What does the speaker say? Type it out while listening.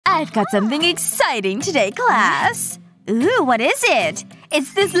I've got something exciting today, class. Ooh, what is it?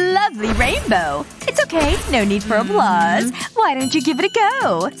 It's this lovely rainbow. It's okay. No need for applause. Why don't you give it a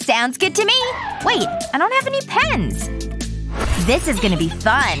go? Sounds good to me. Wait, I don't have any pens. This is gonna be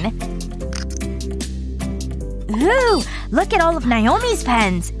fun. Ooh, look at all of Naomi's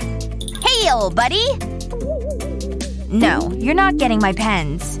pens. Hey, old buddy! No, you're not getting my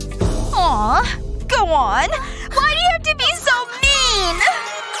pens. Aw, go on. Why do you have to be so mean?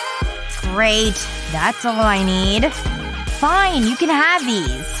 Great. That's all I need. Fine, you can have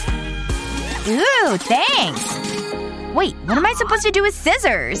these. Ooh, thanks. Wait, what am I supposed to do with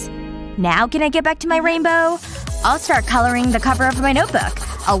scissors? Now can I get back to my rainbow? I'll start coloring the cover of my notebook.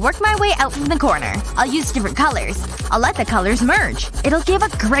 I'll work my way out from the corner. I'll use different colors. I'll let the colors merge. It'll give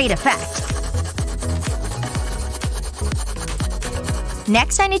a great effect.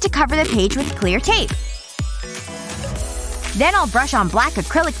 Next I need to cover the page with clear tape. Then I'll brush on black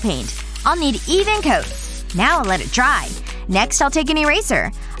acrylic paint. I'll need even coats. Now I'll let it dry. Next I'll take an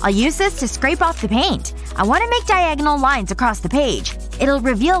eraser. I'll use this to scrape off the paint. I want to make diagonal lines across the page. It'll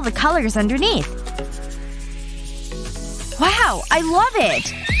reveal the colors underneath. Wow, I love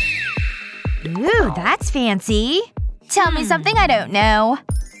it! Ooh, that's fancy. Tell me something I don't know.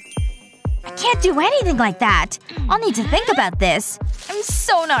 I can't do anything like that. I'll need to think about this. I'm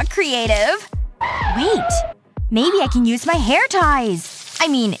so not creative. Wait. Maybe I can use my hair ties. I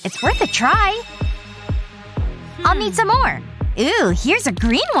mean, it's worth a try. I'll need some more. Ooh, here's a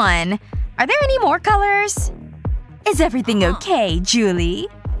green one. Are there any more colors? Is everything okay, Julie?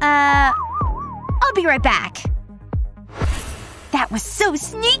 I'll be right back. That was so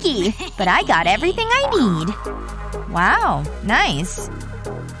sneaky! But I got everything I need. Wow. Nice.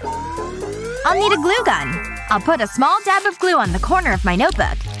 I'll need a glue gun. I'll put a small dab of glue on the corner of my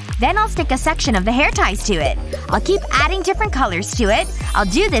notebook. Then I'll stick a section of the hair ties to it. I'll keep adding different colors to it. I'll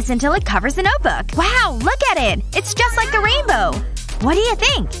do this until it covers the notebook. Wow, look at it! It's just like the rainbow! What do you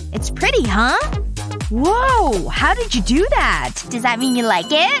think? It's pretty, huh? Whoa! How did you do that? Does that mean you like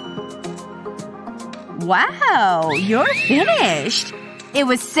it? Wow, you're finished. It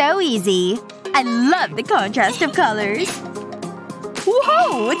was so easy. I love the contrast of colors.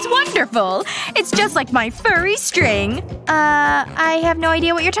 Whoa, it's wonderful! It's just like my furry string. I have no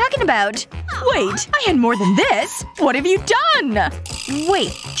idea what you're talking about. Wait, I had more than this. What have you done?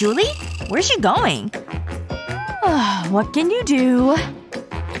 Wait, Julie? Where's she going? What can you do?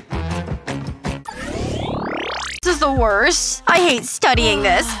 This is the worst. I hate studying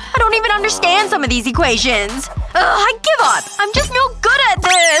this. I don't even understand some of these equations. I give up. I'm just no good at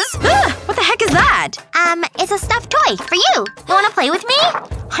this. What the heck is that? It's a stuffed toy for you. You wanna play with me?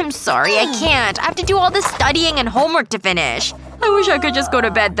 I'm sorry, I can't. I have to do all this studying and homework to finish. I wish I could just go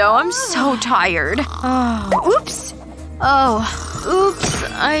to bed though. I'm so tired. Oops. Oops.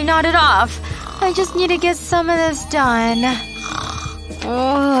 I nodded off. I just need to get some of this done.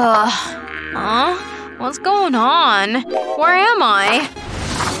 Huh? What's going on? Where am I?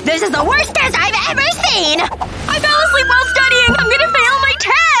 This is the worst test I've ever seen! I fell asleep while studying! I'm gonna fail my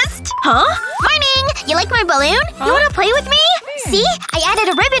test! Huh? Morning! You like my balloon? You wanna play with me? See? I added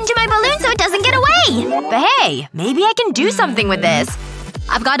a ribbon to my balloon so it doesn't get away! But hey, maybe I can do something with this.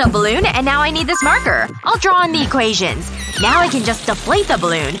 I've got a balloon and now I need this marker. I'll draw on the equations. Now I can just deflate the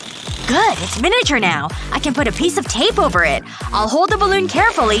balloon. Good, it's miniature now. I can put a piece of tape over it. I'll hold the balloon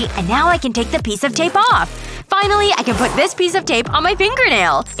carefully, and now I can take the piece of tape off. Finally, I can put this piece of tape on my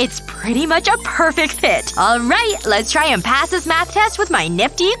fingernail. It's pretty much a perfect fit. Alright, let's try and pass this math test with my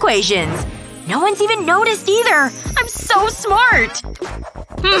nifty equations. No one's even noticed either. I'm so smart.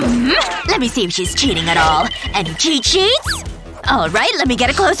 Let me see if she's cheating at all. Any cheat sheets? Alright, let me get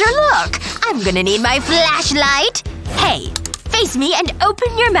a closer look. I'm gonna need my flashlight. Hey. Face me and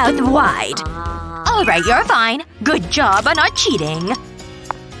open your mouth wide. Alright, you're fine. Good job on not cheating.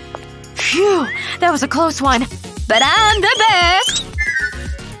 Phew. That was a close one. But I'm the best!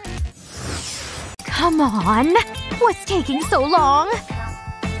 Come on. What's taking so long?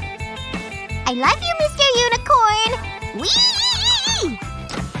 I love you, Mr. Unicorn! Whee!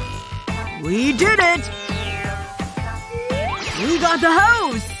 We did it! We got the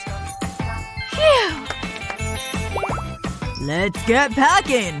house! Phew. Let's get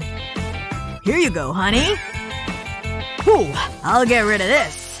packing. Here you go, honey. Whew. I'll get rid of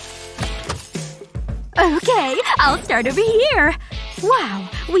this. Okay, I'll start over here. Wow,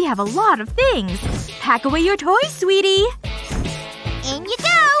 we have a lot of things. Pack away your toys, sweetie. In you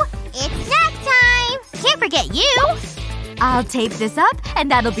go! It's snack time! Can't forget you! I'll tape this up,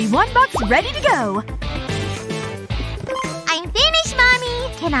 and that'll be one box ready to go. I'm finished, Mommy!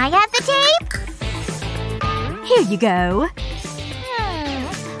 Can I have the tape? Here you go.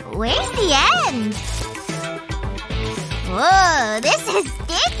 Where's the end? Whoa, this is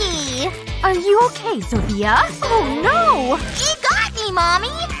sticky! Are you okay, Sophia? Oh no! You got me,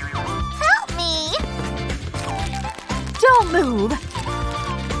 Mommy! Help me! Don't move.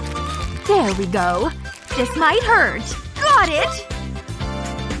 There we go. This might hurt. Got it!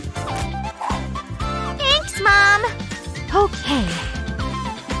 Thanks, Mom! Okay.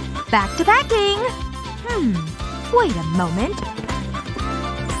 Back to packing. Wait a moment.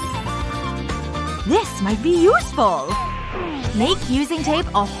 This might be useful. Make using tape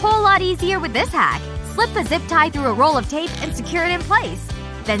a whole lot easier with this hack. Slip a zip tie through a roll of tape and secure it in place.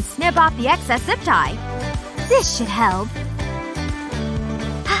 Then snip off the excess zip tie. This should help.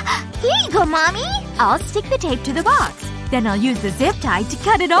 Here you go, Mommy! I'll stick the tape to the box. Then I'll use the zip tie to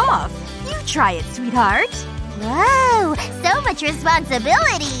cut it off. You try it, sweetheart. Whoa, so much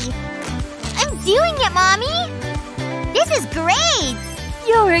responsibility! I'm doing it, Mommy! This is great!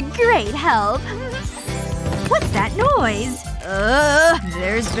 You're a great help. What's that noise?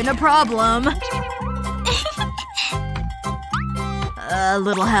 There's been a problem. A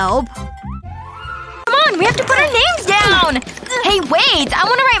little help. Come on, we have to put our names down! Hey, wait! I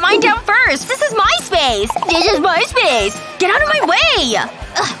want to write mine down first! This is my space! This is my space! Get out of my way!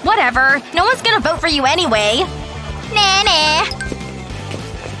 Ugh, whatever. No one's gonna vote for you anyway. Nah.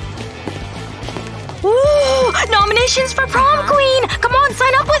 Ooh! Nominations for prom queen! Come on,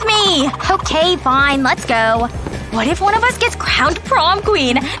 sign up with me! Okay, fine. Let's go. What if one of us gets crowned prom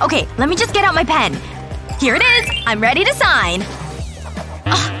queen? Okay, let me just get out my pen. Here it is! I'm ready to sign.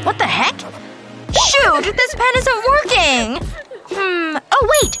 Ugh, what the heck? Shoot! This pen isn't working!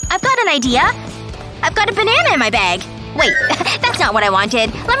 Oh wait! I've got an idea! I've got a banana in my bag. Wait, that's not what I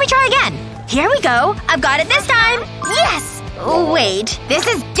wanted. Let me try again. Here we go. I've got it this time! Yes! Oh, wait. This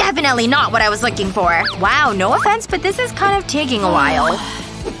is definitely not what I was looking for. Wow, no offense, but this is kind of taking a while.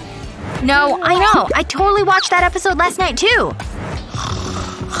 No, I know. I totally watched that episode last night, too.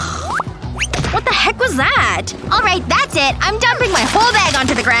 What the heck was that? Alright, that's it. I'm dumping my whole bag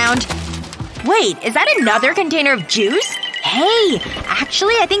onto the ground. Wait, is that another container of juice? Hey!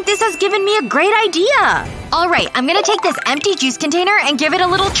 Actually, I think this has given me a great idea! Alright, I'm gonna take this empty juice container and give it a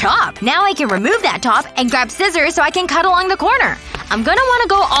little chop. Now I can remove that top and grab scissors so I can cut along the corner. I'm gonna want to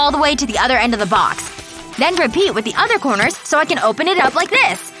go all the way to the other end of the box. Then repeat with the other corners so I can open it up like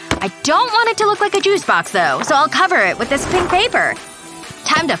this. I don't want it to look like a juice box though, so I'll cover it with this pink paper.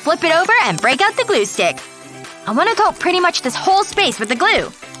 Time to flip it over and break out the glue stick. I want to coat pretty much this whole space with the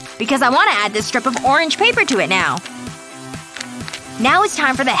glue. Because I want to add this strip of orange paper to it now. Now it's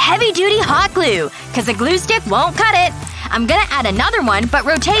time for the heavy-duty hot glue, cause the glue stick won't cut it. I'm gonna add another one, but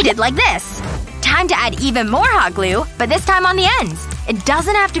rotate it like this. Time to add even more hot glue, but this time on the ends. It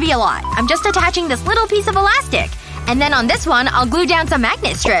doesn't have to be a lot. I'm just attaching this little piece of elastic. And then on this one, I'll glue down some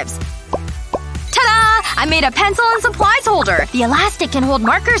magnet strips. Ta-da! I made a pencil and supplies holder. The elastic can hold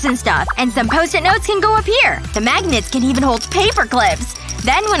markers and stuff, and some post-it notes can go up here. The magnets can even hold paper clips.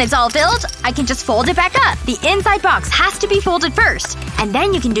 Then when it's all filled, I can just fold it back up. The inside box has to be folded first. And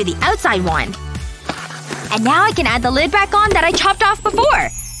then you can do the outside one. And now I can add the lid back on that I chopped off before.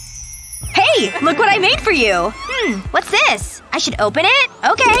 Hey! Look what I made for you! What's this? I should open it?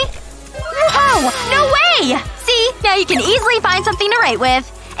 Okay. Whoa! No way! See? Now you can easily find something to write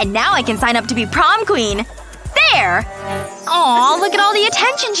with. And now I can sign up to be prom queen. There! Aw, look at all the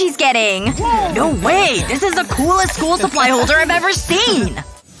attention she's getting! No way! This is the coolest school supply holder I've ever seen!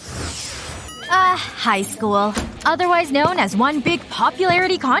 High school. Otherwise known as one big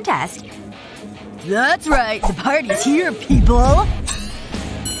popularity contest. That's right. The party's here, people!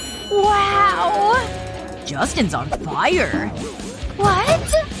 Wow! Justin's on fire.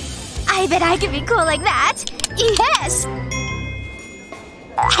 What? I bet I can be cool like that. Yes!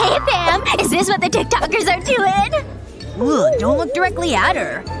 Hey, Pam! Is this what the TikTokers are doing? Ugh, don't look directly at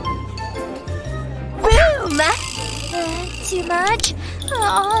her. Boom! Too much? Oh,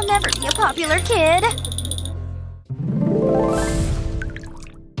 I'll never be a popular kid.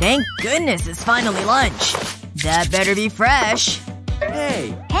 Thank goodness it's finally lunch. That better be fresh.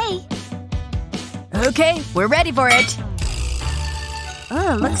 Hey! Hey. Okay, we're ready for it.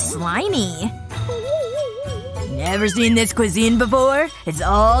 Oh, looks slimy. Never seen this cuisine before? It's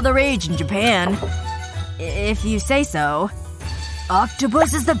all the rage in Japan. If you say so.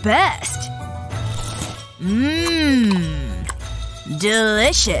 Octopus is the best. Mmm.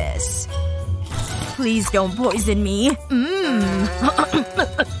 Delicious. Please don't poison me. Mmm.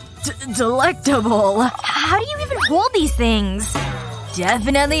 Delectable. How do you even hold these things?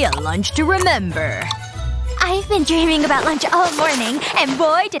 Definitely a lunch to remember. I've been dreaming about lunch all morning, and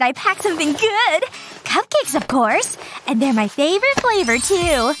boy did I pack something good! Cupcakes, of course! And they're my favorite flavor,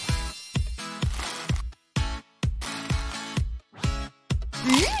 too.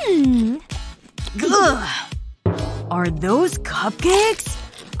 Are those cupcakes?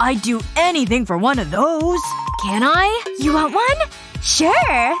 I'd do anything for one of those. Can I? You want one?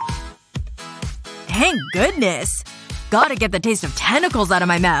 Sure. Thank goodness. Gotta get the taste of tentacles out of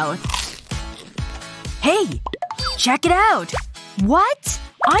my mouth. Hey! Check it out! What?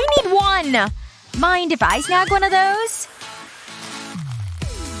 I need one! Mind if I snag one of those?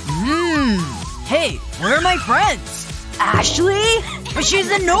 Hey, where are my friends? Ashley?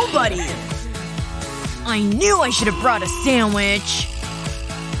 She's a nobody! I knew I should have brought a sandwich.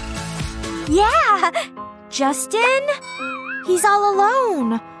 Yeah! Justin? He's all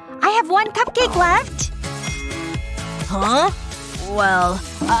alone. I have one cupcake left. Huh? Well,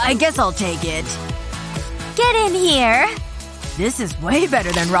 I guess I'll take it. Get in here. This is way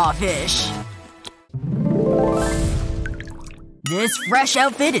better than raw fish. This fresh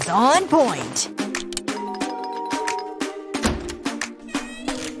outfit is on point.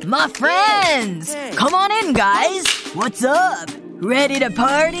 My friends! Come on in, guys! What's up? Ready to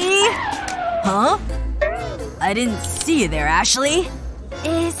party? Huh? I didn't see you there, Ashley.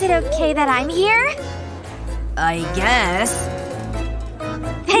 Is it okay that I'm here? I guess.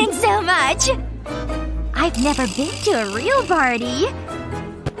 Thanks so much! I've never been to a real party.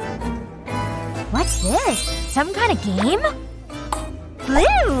 What's this? Some kind of game?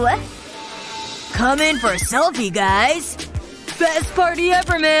 Blue! Come in for a selfie, guys. Best party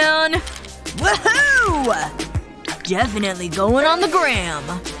ever, man! Woohoo! Definitely going on the gram.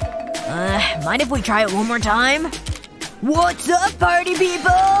 Mind if we try it one more time? What's up, party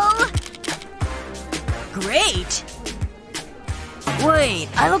people? Great! Wait,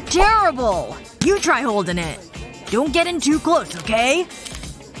 I look terrible! You try holding it. Don't get in too close, okay?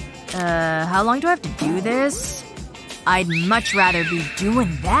 How long do I have to do this? I'd much rather be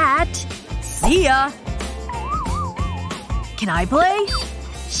doing that. See ya! Can I play?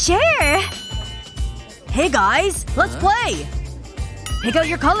 Sure! Hey guys, let's play! Pick out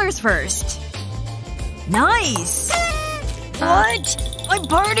your colors first. Nice! What? My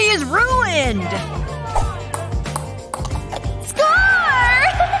party is ruined! Score!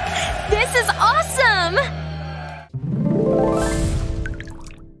 This is awesome!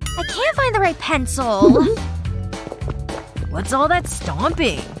 I can't find the right pencil. What's all that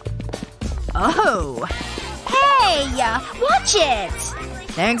stomping? Oh. Hey! Watch it!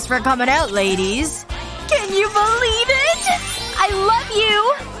 Thanks for coming out, ladies. Can you believe it? I love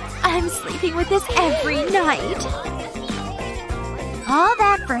you! I'm sleeping with this every night. All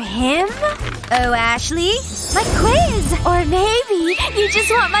that for him? Oh, Ashley? My quiz! Or maybe you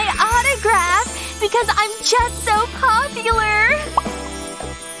just want my autograph because I'm just so popular.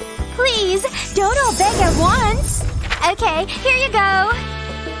 Please, don't all beg at once. Okay, here you go.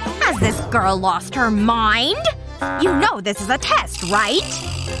 Has this girl lost her mind? You know this is a test, right?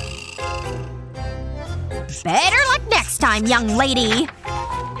 Better luck next time, young lady.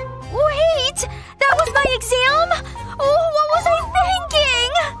 Wait! That was my exam? Oh, what was I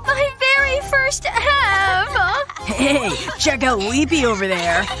thinking? My very first F. Hey, check out Weepy over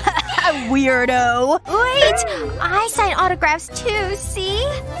there. Weirdo. Wait! I sign autographs too, see?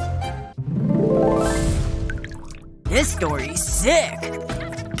 This story's sick.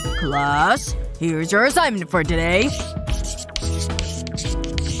 Class, here's your assignment for today.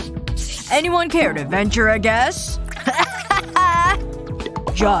 Anyone care to venture a guess?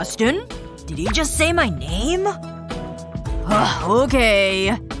 Justin? Did he just say my name? Okay.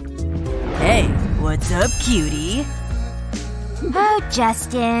 Hey, what's up, cutie? Oh,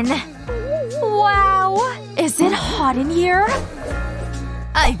 Justin. Wow. Is it hot in here?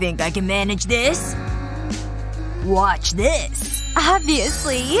 I think I can manage this. Watch this.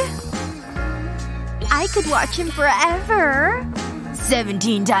 Obviously. I could watch him forever.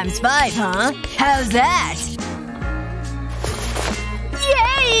 17 times 5, huh? How's that?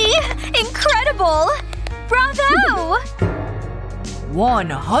 Yay! Incredible! Bravo!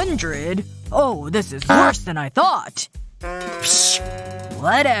 100? Oh, this is worse than I thought. Psh,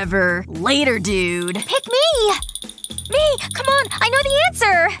 whatever. Later, dude. Pick me! Me! Come on! I know the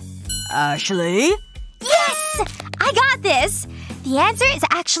answer! Ashley? Yes! I got this! The answer is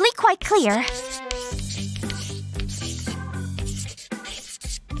actually quite clear.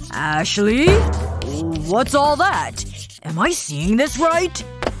 Ashley? What's all that? Am I seeing this right?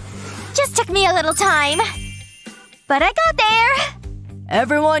 Just took me a little time. But I got there!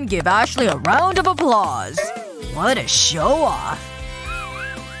 Everyone give Ashley a round of applause. What a show-off.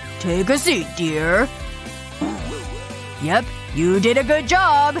 Take a seat, dear. Yep, you did a good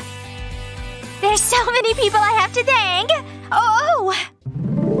job. There's so many people I have to thank! Oh!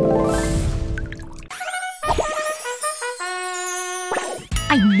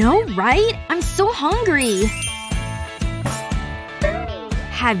 I know, right? I'm so hungry.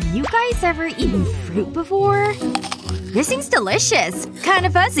 Have you guys ever eaten fruit before? This thing's delicious. Kinda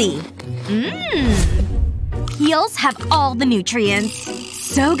fuzzy. Mmm. Peels have all the nutrients.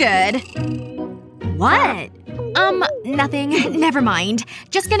 So good. What? Nothing. Never mind.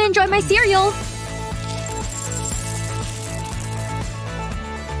 Just gonna enjoy my cereal.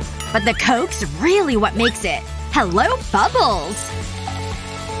 But the Coke's really what makes it. Hello, Bubbles!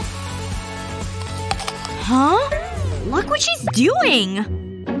 Huh? Look what she's doing!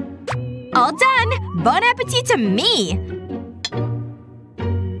 All done! Bon appetit to me!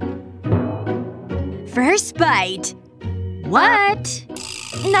 First bite. What?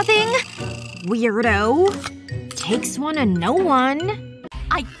 Nothing. Weirdo. Takes one and no one.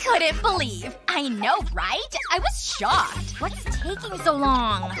 I couldn't believe. I know, right? I was shocked. What's taking so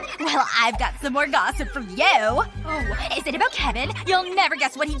long? Well, I've got some more gossip for you. Oh, is it about Kevin? You'll never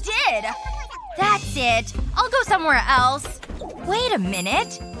guess what he did. That's it. I'll go somewhere else. Wait a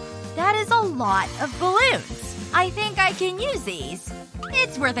minute. That is a lot of balloons. I think I can use these.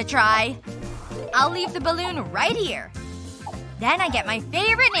 It's worth a try. I'll leave the balloon right here. Then I get my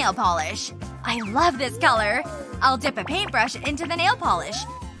favorite nail polish. I love this color. I'll dip a paintbrush into the nail polish.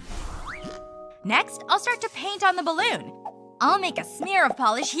 Next, I'll start to paint on the balloon. I'll make a smear of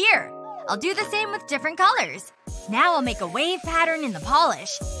polish here. I'll do the same with different colors. Now I'll make a wave pattern in the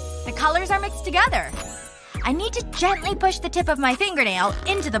polish. The colors are mixed together. I need to gently push the tip of my fingernail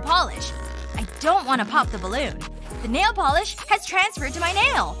into the polish. I don't want to pop the balloon. The nail polish has transferred to my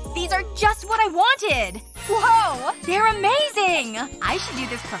nail. These are just what I wanted. Whoa! They're amazing! I should do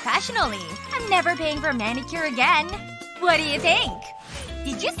this professionally. I'm never paying for a manicure again. What do you think?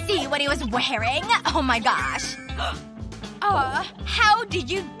 Did you see what he was wearing? Oh my gosh. How did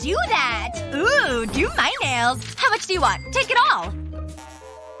you do that? Ooh, do my nails. How much do you want? Take it all.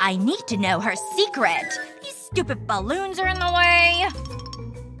 I need to know her secret. These stupid balloons are in the way.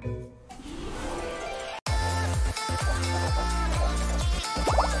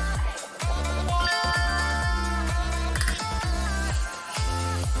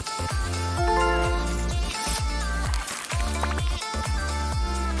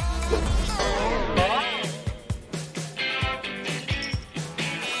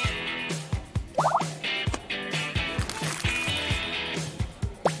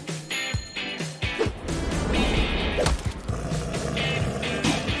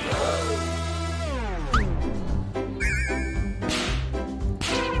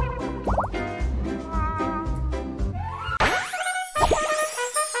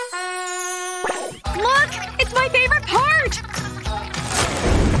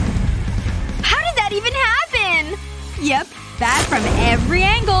 Yep, bad from every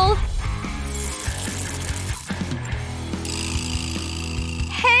angle.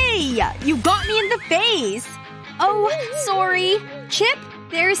 Hey! You got me in the face! Oh, sorry. Chip,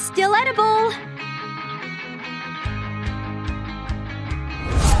 they're still edible.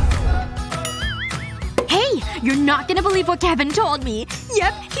 Hey! You're not gonna believe what Kevin told me.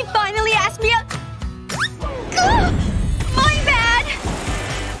 Yep, he finally asked me a… My bad!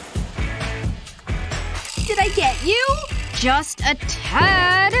 Did I get you? Just a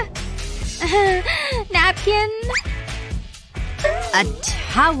tad. Napkin? A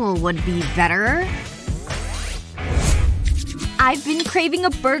towel would be better. I've been craving a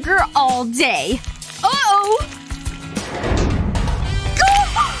burger all day. Uh-oh!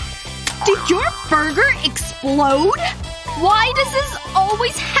 Did your burger explode? Why does this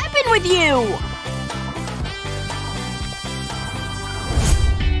always happen with you?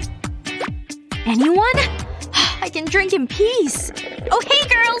 Anyone? I can drink in peace. Oh, hey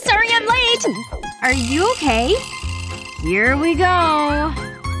girl! Sorry I'm late! Are you okay? Here we go.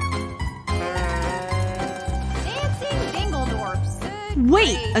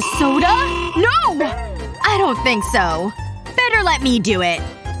 Wait, a soda? No! I don't think so. Better let me do it.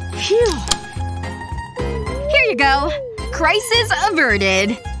 Phew. Here you go. Crisis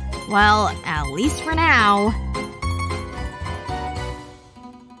averted. Well, at least for now.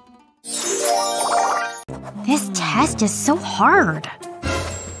 This test is so hard.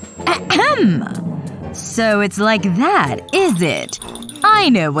 Ahem. So it's like that, is it? I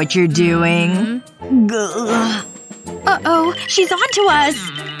know what you're doing. Gah. Uh-oh, she's onto us.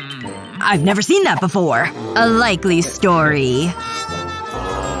 I've never seen that before. A likely story.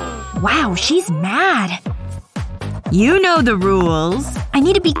 Wow, she's mad. You know the rules. I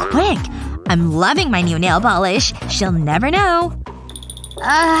need to be quick. I'm loving my new nail polish. She'll never know.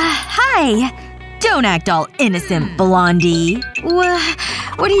 Hi. Don't act all innocent, Blondie.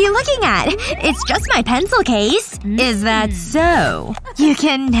 What are you looking at? It's just my pencil case. Is that so? You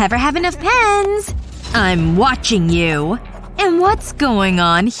can never have enough pens. I'm watching you. And what's going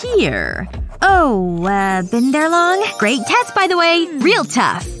on here? Oh, been there long? Great test, by the way. Real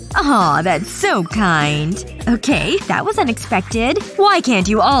tough. Aw, that's so kind. Okay, that was unexpected. Why can't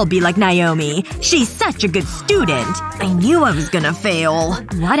you all be like Naomi? She's such a good student. I knew I was gonna fail.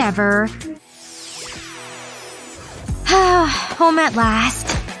 Whatever. Home at last.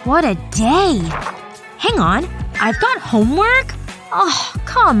 What a day. Hang on. I've got homework? Oh,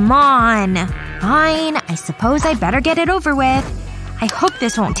 come on. Fine. I suppose I better get it over with. I hope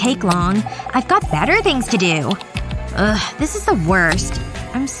this won't take long. I've got better things to do. Ugh, this is the worst.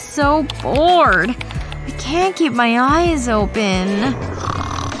 I'm so bored. I can't keep my eyes open.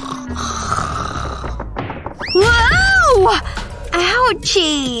 Whoa!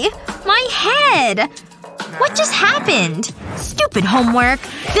 Ouchie! My head! What just happened? Stupid homework.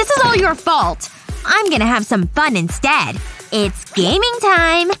 This is all your fault. I'm gonna have some fun instead. It's gaming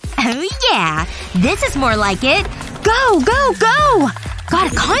time. Oh yeah. This is more like it. Go, go, go!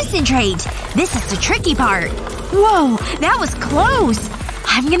 Gotta concentrate. This is the tricky part. Whoa, that was close.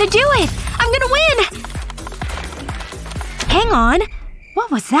 I'm gonna do it. I'm gonna win! Hang on. What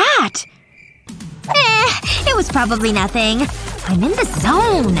was that? It was probably nothing. I'm in the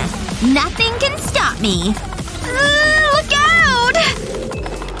zone. Nothing can stop me. Look out!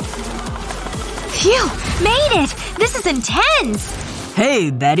 Phew. Made it! This is intense! Hey,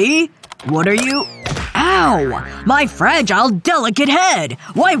 Betty. What are you… Ow! My fragile, delicate head!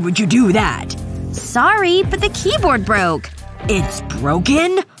 Why would you do that? Sorry, but the keyboard broke. It's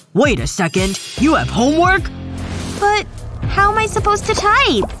broken? Wait a second. You have homework? But how am I supposed to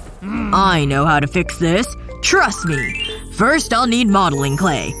type? I know how to fix this. Trust me. First, I'll need modeling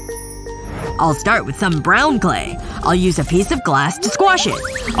clay. I'll start with some brown clay. I'll use a piece of glass to squash it.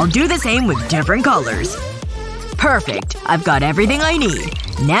 I'll do the same with different colors. Perfect. I've got everything I need.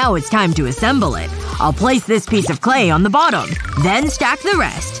 Now it's time to assemble it. I'll place this piece of clay on the bottom. Then stack the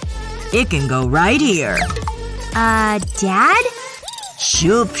rest. It can go right here. Dad?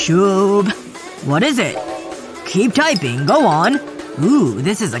 Shoop shoop. What is it? Keep typing. Go on. Ooh,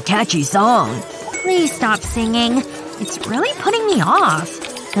 this is a catchy song. Please stop singing. It's really putting me off.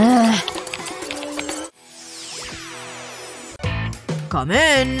 Ugh. Come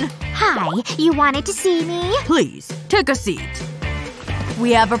in. Hi, you wanted to see me? Please, take a seat.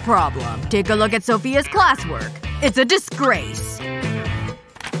 We have a problem. Take a look at Sophia's classwork. It's a disgrace.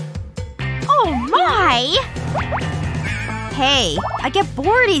 Oh my! Hey, I get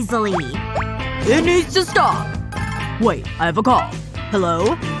bored easily. It needs to stop. Wait, I have a call.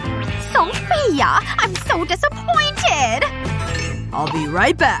 Hello? Sophia! I'm so disappointed! I'll be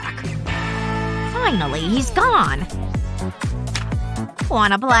right back. Finally, he's gone.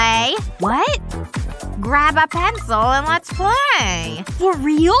 Wanna play? What? Grab a pencil and let's play. For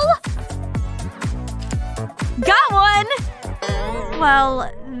real? Got one! Well,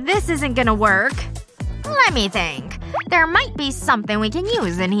 this isn't gonna work. Let me think. There might be something we can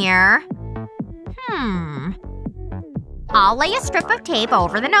use in here. I'll lay a strip of tape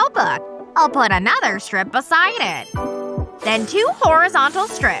over the notebook. I'll put another strip beside it. Then 2 horizontal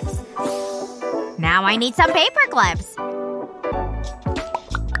strips. Now I need some paper clips.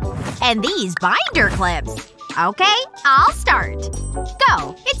 And these binder clips. Okay, I'll start.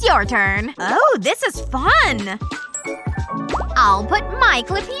 Go. It's your turn. Oh, this is fun! I'll put my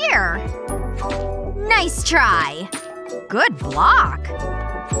clip here. Nice try. Good block.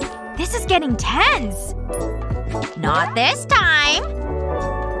 This is getting tense. Not this time.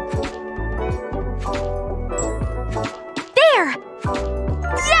 There!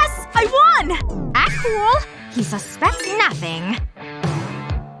 Yes! I won! Act cool. He suspects nothing.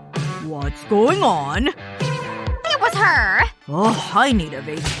 What's going on? It was her. Oh, I need a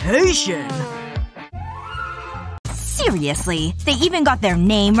vacation. Seriously? They even got their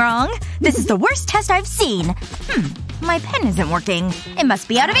name wrong? This is the worst test I've seen. My pen isn't working. It must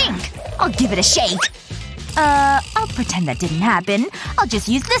be out of ink. I'll give it a shake. I'll pretend that didn't happen. I'll just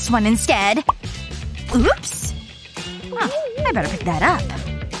use this one instead. Oops. Oh, I better pick that up.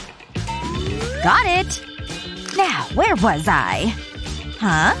 Got it. Now, where was I?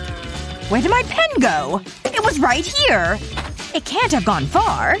 Huh? Where did my pen go? It was right here. It can't have gone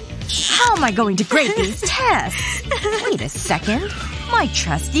far. How am I going to grade these tests? Wait a second. My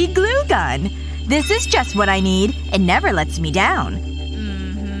trusty glue gun. This is just what I need. It never lets me down.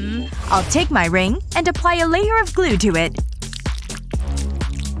 I'll take my ring and apply a layer of glue to it.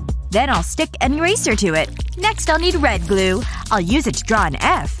 Then I'll stick an eraser to it. Next I'll need red glue. I'll use it to draw an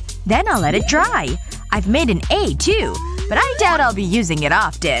F. Then I'll let it dry. I've made an A too, but I doubt I'll be using it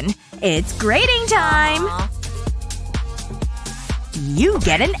often. It's grading time! You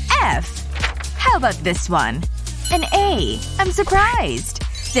get an F. How about this one? An A. I'm surprised.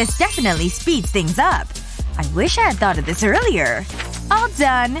 This definitely speeds things up. I wish I had thought of this earlier. All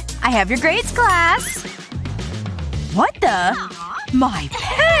done. I have your grades, class. What the? My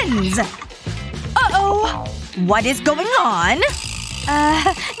pens! Uh-oh. What is going on?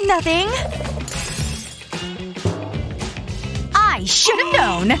 Nothing. I should have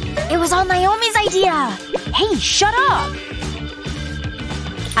known. It was all Naomi's idea. Hey, shut up.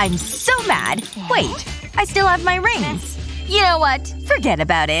 I'm so mad. Wait. I still have my rings. You know what? Forget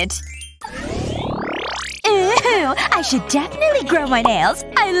about it. Ooh, I should definitely grow my nails.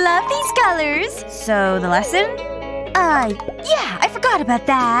 I love these colors. So, the lesson? Yeah, I forgot about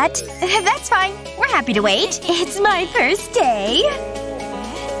that. That's fine. We're happy to wait. It's my first day.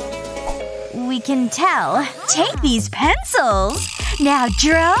 We can tell. Take these pencils. Now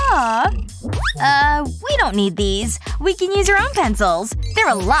draw. We don't need these. We can use our own pencils. They're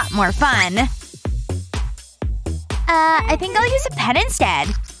a lot more fun. I think I'll use a pen instead.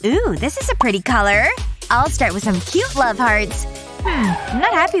 Ooh, this is a pretty color. I'll start with some cute love hearts. I'm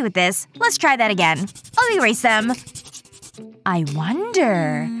not happy with this. Let's try that again. I'll erase them. I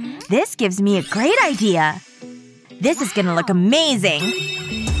wonder… This gives me a great idea. This is gonna look amazing.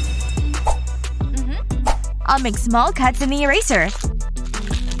 I'll make small cuts in the eraser.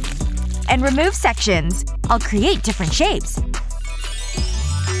 And remove sections. I'll create different shapes.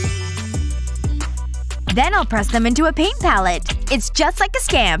 Then I'll press them into a paint palette. It's just like a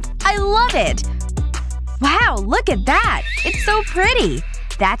stamp. I love it! Wow, look at that! It's so pretty!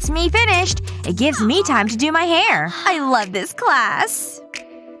 That's me finished. It gives me time to do my hair. I love this class.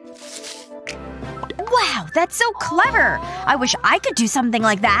 Wow, that's so clever! I wish I could do something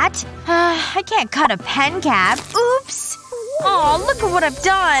like that. I can't cut a pen cap. Oops! Aw, look at what I've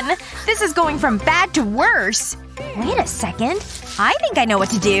done! This is going from bad to worse. Wait a second. I think I know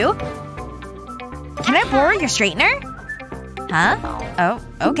what to do. Can I borrow your straightener? Huh?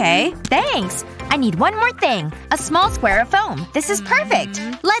 Oh, okay. Thanks! I need one more thing. A small square of foam. This is perfect.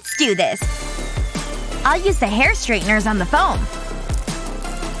 Let's do this. I'll use the hair straighteners on the foam.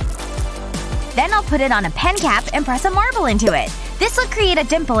 Then I'll put it on a pen cap and press a marble into it. This will create a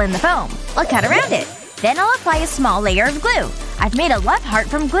dimple in the foam. I'll cut around it. Then I'll apply a small layer of glue. I've made a love heart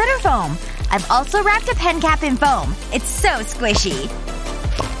from glitter foam. I've also wrapped a pen cap in foam. It's so squishy.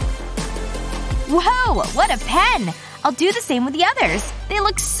 Whoa! What a pen! I'll do the same with the others. They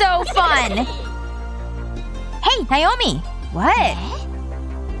look so fun! Hey, Naomi! What?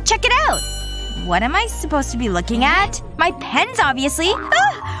 Check it out! What am I supposed to be looking at? My pens, obviously!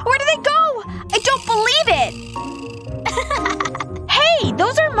 Ah! Where did they go? I don't believe it! Hey!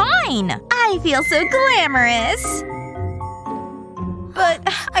 Those are mine! I feel so glamorous. But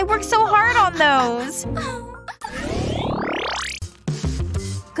I worked so hard on those.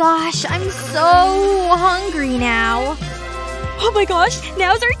 Gosh, I'm so hungry now. Oh my gosh,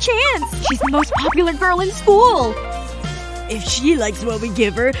 now's our chance! She's the most popular girl in school! If she likes what we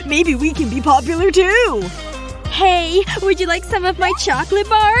give her, maybe we can be popular too! Hey, would you like some of my chocolate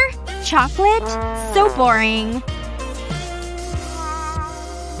bar? Chocolate? So boring.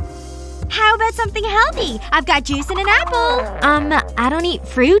 How about something healthy? I've got juice and an apple. I don't eat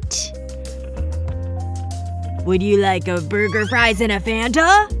fruit. Would you like a burger, fries, and a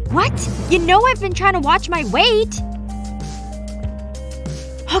Fanta? What? You know I've been trying to watch my weight.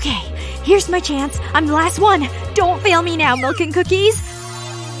 Okay. Here's my chance. I'm the last one. Don't fail me now, milk and cookies.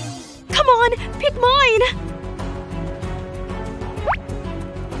 Come on. Pick mine.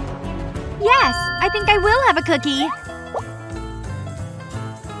 Yes. I think I will have a cookie.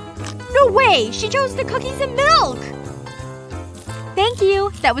 No way! She chose the cookies and milk! Thank you.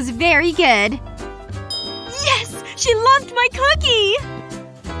 That was very good. Yes! She loved my cookie!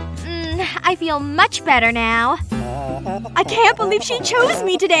 I feel much better now. I can't believe she chose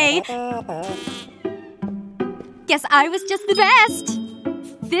me today! Guess I was just the best.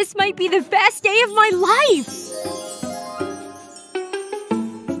 This might be the best day of my life!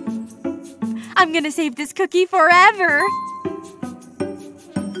 I'm gonna save this cookie forever!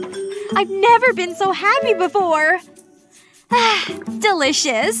 I've never been so happy before!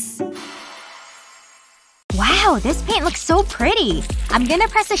 Delicious. Wow, this paint looks so pretty. I'm gonna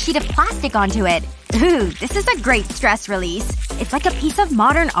press a sheet of plastic onto it. Ooh, this is a great stress release. It's like a piece of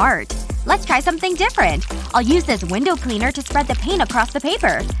modern art. Let's try something different. I'll use this window cleaner to spread the paint across the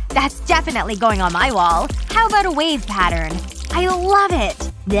paper. That's definitely going on my wall. How about a wave pattern? I love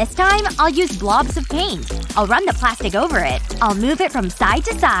it! This time, I'll use blobs of paint. I'll run the plastic over it. I'll move it from side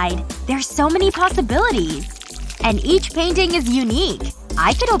to side. There's so many possibilities. And each painting is unique.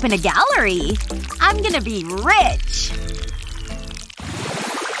 I could open a gallery. I'm gonna be rich.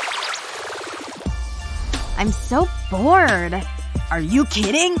 I'm so bored. Are you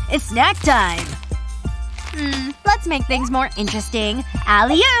kidding? It's snack time! Let's make things more interesting.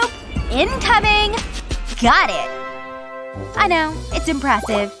 Alley-oop! Incoming! Got it! I know. It's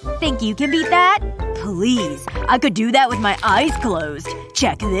impressive. Think you can beat that? Please. I could do that with my eyes closed.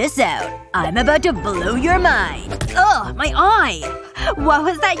 Check this out. I'm about to blow your mind. Ugh, my eye! What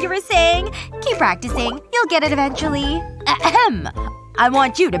was that you were saying? Keep practicing. You'll get it eventually. Ahem. I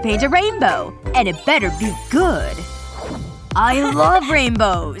want you to paint a rainbow. And it better be good. I love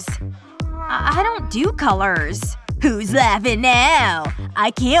rainbows. I don't do colors. Who's laughing now?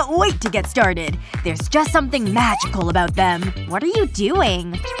 I can't wait to get started. There's just something magical about them. What are you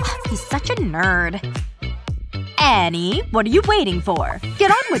doing? He's such a nerd. Annie, what are you waiting for?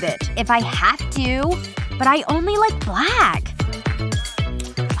 Get on with it. If I have to. But I only like black.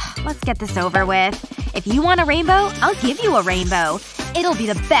 Let's get this over with. If you want a rainbow, I'll give you a rainbow. It'll be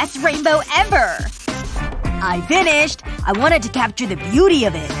the best rainbow ever. I finished. I wanted to capture the beauty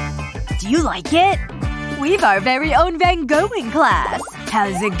of it. Do you like it? We've our very own Van Gogh in class.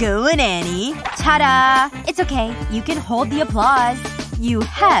 How's it going, Annie? Ta-da! It's okay. You can hold the applause. You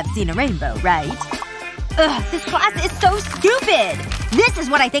have seen a rainbow, right? Ugh, this class is so stupid! This is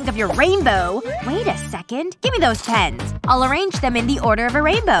what I think of your rainbow. Wait a second. Give me those pens. I'll arrange them in the order of a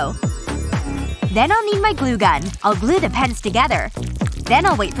rainbow. Then I'll need my glue gun. I'll glue the pens together. Then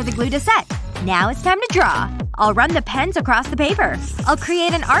I'll wait for the glue to set. Now it's time to draw. I'll run the pens across the paper. I'll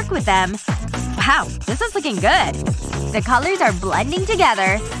create an arc with them. Wow, this is looking good. The colors are blending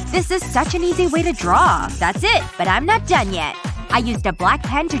together. This is such an easy way to draw. That's it. But I'm not done yet. I used a black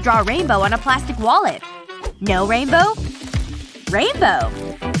pen to draw a rainbow on a plastic wallet. No rainbow? Rainbow.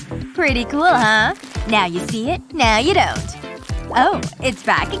 Pretty cool, huh? Now you see it, now you don't. Oh, it's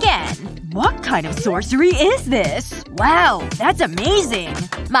back again. What kind of sorcery is this? Wow, that's amazing!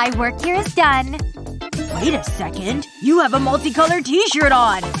 My work here is done. Wait a second. You have a multicolored t-shirt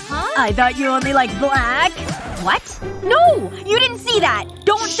on! Huh? I thought you only liked black. What? No! You didn't see that!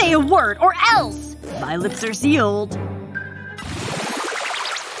 Don't say a word, or else! My lips are sealed.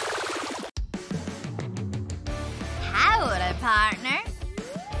 Howdy, partner.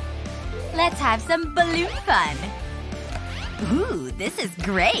 Let's have some balloon fun. Ooh, this is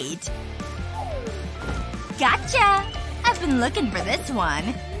great. Gotcha! I've been looking for this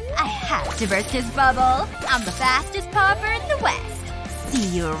one. I have to burst his bubble. I'm the fastest popper in the West.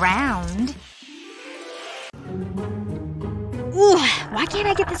 See you around. Ooh, why can't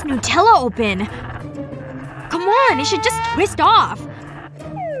I get this Nutella open? Come on, it should just twist off.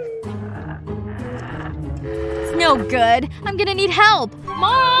 It's no good. I'm gonna need help.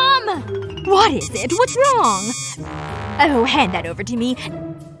 Mom! What is it? What's wrong? Oh, hand that over to me.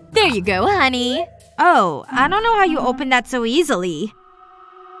 There you go, honey. Oh, I don't know how you opened that so easily.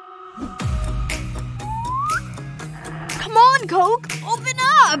 Come on, Coke! Open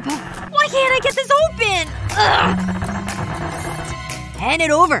up! Why can't I get this open? Ugh. Hand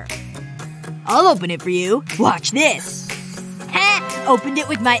it over. I'll open it for you. Watch this. Ha! Opened it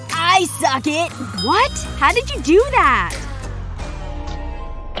with my eye socket! What? How did you do that?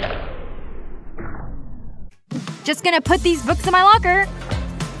 Just gonna put these books in my locker.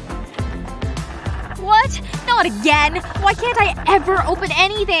 What? Not again! Why can't I ever open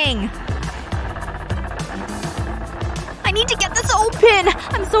anything? I need to get this open!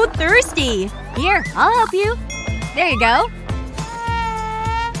 I'm so thirsty. Here, I'll help you. There you go.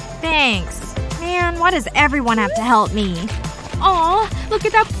 Thanks. Man, why does everyone have to help me? Aw, look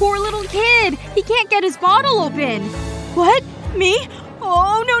at that poor little kid! He can't get his bottle open. What? Me?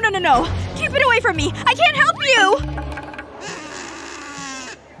 Oh, no, no, no, no. Keep it away from me! I can't help you!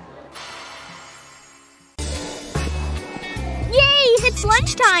 Yay! It's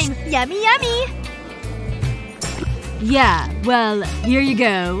lunchtime! Yummy, yummy! Yeah, well, here you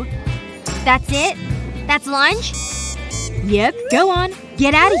go. That's it? That's lunch? Yep, go on.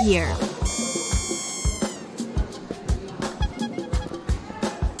 Get out of here.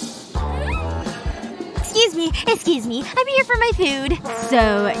 Excuse me. I'm here for my food.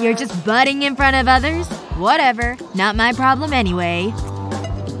 So, you're just butting in front of others? Whatever. Not my problem anyway.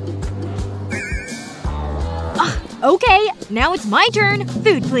 Okay, now it's my turn.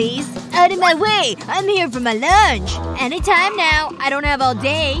 Food, please. Out of my way! I'm here for my lunch! Anytime now. I don't have all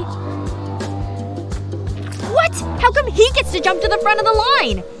day. What? How come he gets to jump to the front of the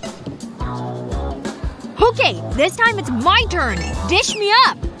line? Okay, this time it's my turn. Dish me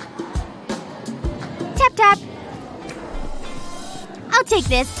up. Tap tap. I'll take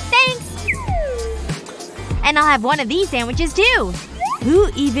this. Thanks. And I'll have one of these sandwiches too. Who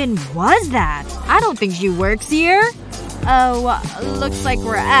even was that? I don't think she works here. Oh, looks like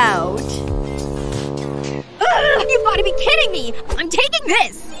we're out. You've gotta be kidding me! I'm taking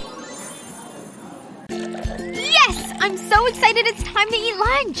this! Yes! I'm so excited it's time to eat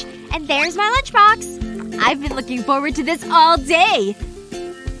lunch! And there's my lunchbox! I've been looking forward to this all day!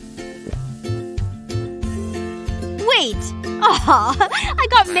 Wait! Aw, I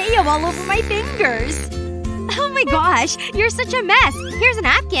got mayo all over my fingers! Oh my gosh, you're such a mess! Here's a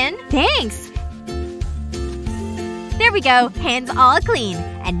napkin. Thanks! There we go. Hands all clean.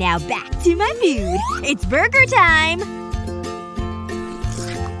 And now back to my food. It's burger time!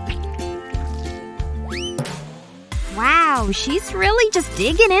 Wow, she's really just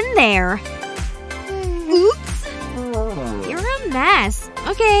digging in there. Oops. You're a mess.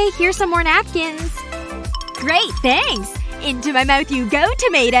 Okay, here's some more napkins. Great, thanks! Into my mouth you go,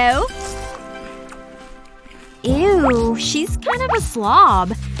 tomato! Ew, she's kind of a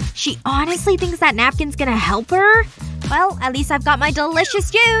slob. She honestly thinks that napkin's gonna help her? Well, at least I've got my delicious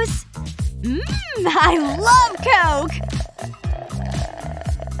juice. I love Coke!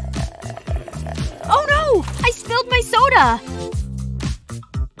 Oh no! I spilled my soda!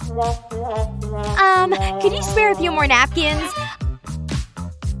 Could you spare a few more napkins?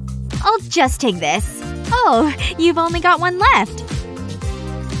 I'll just take this. Oh, you've only got one left.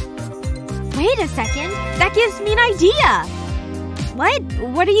 Wait a second. That gives me an idea. What?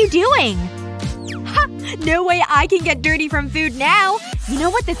 What are you doing? Ha! No way I can get dirty from food now. You know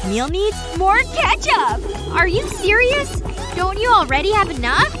what this meal needs? More ketchup! Are you serious? Don't you already have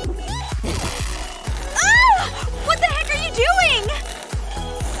enough? Ah! What the heck are you doing?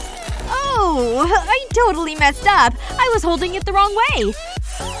 Oh, I totally messed up. I was holding it the wrong way.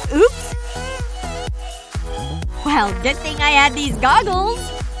 Oops. Well, good thing I had these goggles.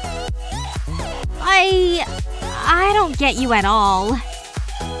 I don't get you at all.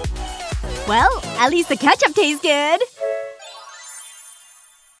 Well, at least the ketchup tastes good.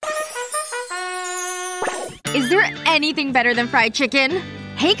 Is there anything better than fried chicken?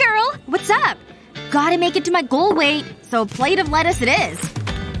 Hey girl! What's up? Gotta make it to my goal weight, so a plate of lettuce it is.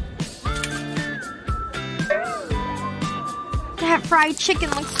 That fried chicken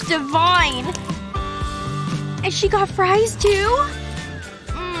looks divine. And she got fries too?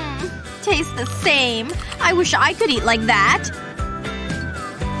 Tastes the same. I wish I could eat like that.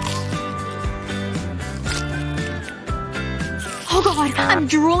 Oh god, I'm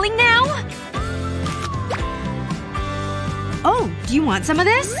drooling now? Oh, do you want some of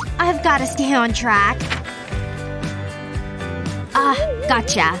this? I've gotta stay on track.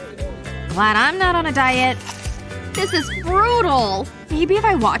 Gotcha. Glad I'm not on a diet. This is brutal. Maybe if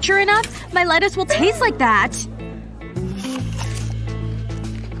I watch her enough, my lettuce will taste like that.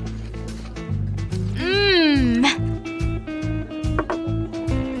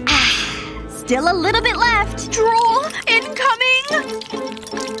 Still a little bit left. Drool incoming!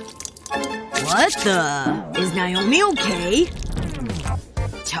 What the? Is Naomi okay?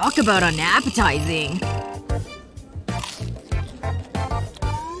 Talk about unappetizing.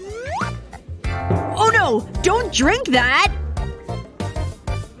 Oh no! Don't drink that!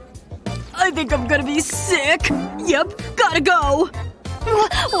 I think I'm gonna be sick. Yep, gotta go.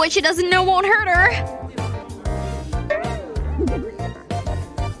 What she doesn't know won't hurt her.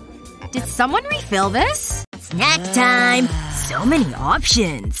 Did someone refill this? Snack time! So many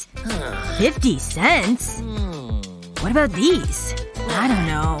options. 50 cents? What about these? I don't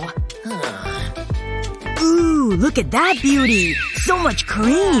know. Ooh, look at that beauty! So much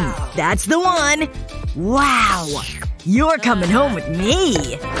cream! That's the one! Wow! You're coming home with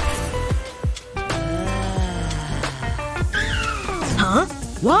me! Huh?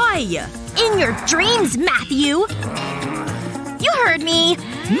 Why? In your dreams, Matthew! You heard me!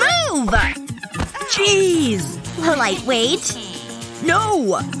 Move! Jeez! Lightweight.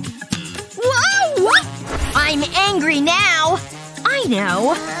 No! Whoa! I'm angry now! I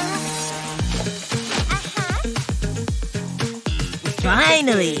know.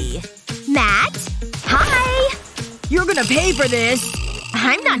 Finally. Matt? Hi! You're gonna pay for this.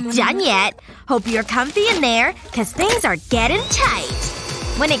 I'm not done yet. Hope you're comfy in there, cause things are getting tight.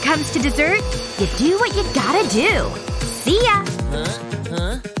 When it comes to dessert, you do what you gotta do. See ya!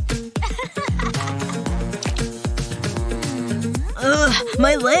 Ugh,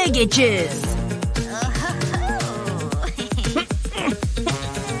 my leg itches.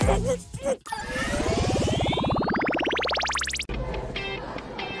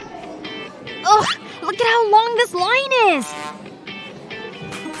 Ugh! Look at how long this line is!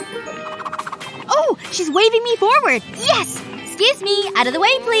 Oh! She's waving me forward! Yes! Excuse me! Out of the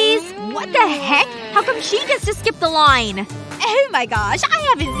way, please! What the heck? How come she gets to skip the line? Oh my gosh, I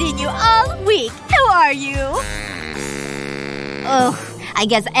haven't seen you all week! Who are you? Ugh. I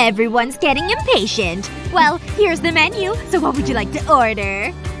guess everyone's getting impatient. Well, here's the menu, so what would you like to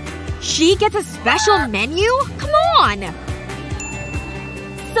order? She gets a special menu? Come on!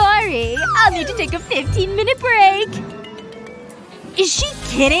 Sorry, I'll need to take a 15-minute break. Is she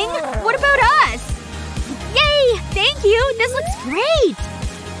kidding? What about us? Yay! Thank you! This looks great!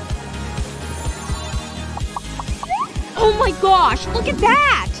 Oh my gosh! Look at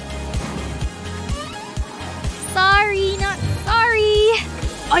that! Sorry, not sorry.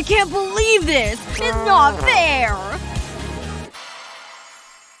 I can't believe this! It's not fair!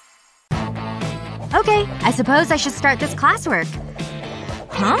 Okay, I suppose I should start this classwork.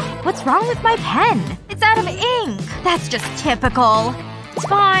 Huh? What's wrong with my pen? It's out of ink. That's just typical. It's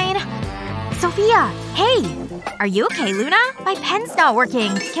fine. Sophia! Hey! Are you okay, Luna? My pen's not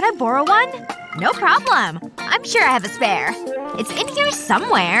working. Can I borrow one? No problem. I'm sure I have a spare. It's in here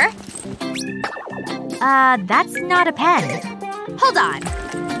somewhere. That's not a pen. Hold on.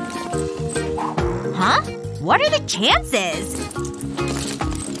 Huh? What are the chances?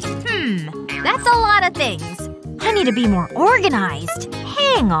 That's a lot of things. I need to be more organized.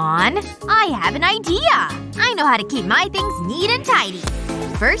 Hang on. I have an idea. I know how to keep my things neat and tidy.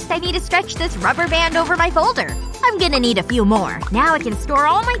 First, I need to stretch this rubber band over my folder. I'm gonna need a few more. Now I can store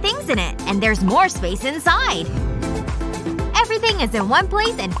all my things in it. And there's more space inside. Everything is in one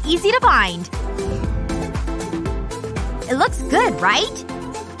place and easy to find. It looks good, right?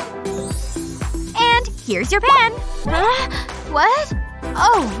 And here's your pen. What?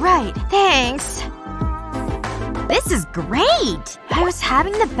 Oh, right. Thanks. This is great! I was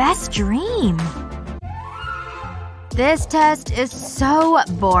having the best dream. This test is so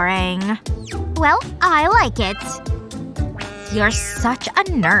boring. Well, I like it. You're such a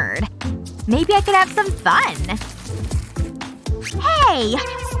nerd. Maybe I could have some fun. Hey!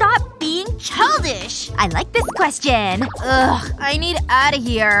 Stop being childish! I like this question. Ugh, I need out of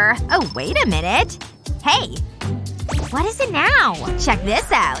here. Oh, wait a minute. Hey. What is it now? Check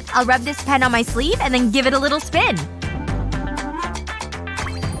this out. I'll rub this pen on my sleeve and then give it a little spin.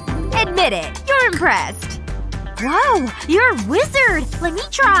 Admit it. You're impressed. Whoa! You're a wizard! Let me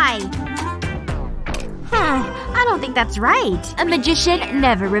try. I don't think that's right. A magician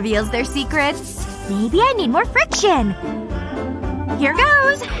never reveals their secrets. Maybe I need more friction. Here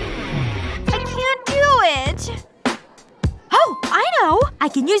goes. I can't do it. Oh! I know! I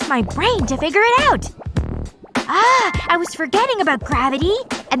can use my brain to figure it out. I was forgetting about gravity.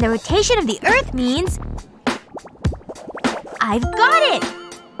 And the rotation of the Earth means… I've got it!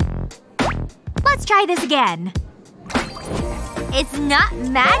 Let's try this again. It's not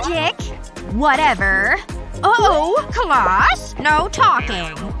magic. Whatever. Uh-oh! Class? No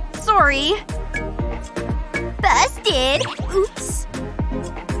talking. Sorry. Busted! Oops.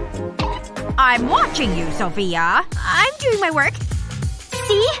 I'm watching you, Sophia. I'm doing my work.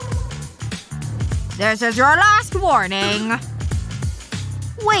 See? This is your last warning.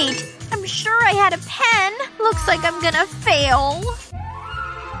 Wait. I'm sure I had a pen. Looks like I'm gonna fail.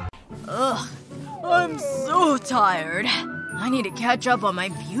 Ugh. I'm so tired. I need to catch up on my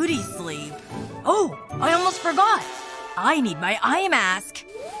beauty sleep. Oh! I almost forgot. I need my eye mask.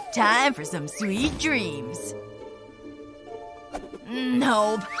 Time for some sweet dreams.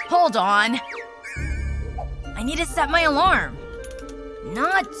 Nope. Hold on. I need to set my alarm.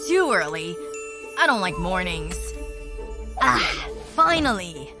 Not too early. I don't like mornings.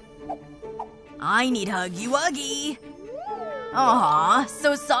 Finally. I need Huggy Wuggy. Aw,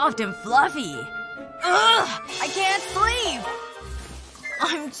 so soft and fluffy. Ugh! I can't sleep!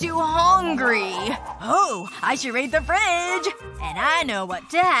 I'm too hungry. Oh, I should raid the fridge. And I know what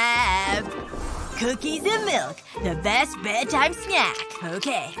to have. Cookies and milk. The best bedtime snack.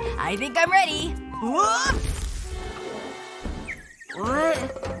 Okay, I think I'm ready. Whoops!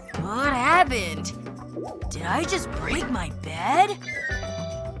 What happened? Did I just break my bed?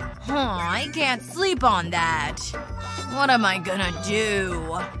 I can't sleep on that. What am I gonna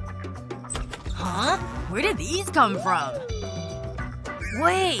do? Huh? Where did these come from?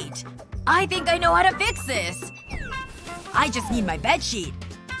 Wait. I think I know how to fix this. I just need my bedsheet.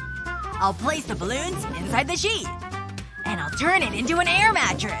 I'll place the balloons inside the sheet. And I'll turn it into an air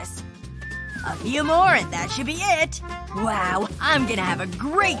mattress. A few more and that should be it. Wow, I'm gonna have a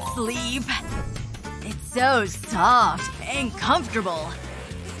great sleep. It's so soft and comfortable.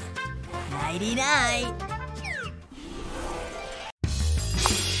 Nighty-night.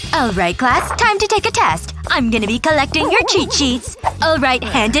 Alright, class. Time to take a test. I'm gonna be collecting your cheat sheets. Alright,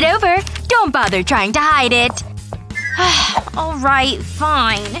 hand it over. Don't bother trying to hide it. Alright,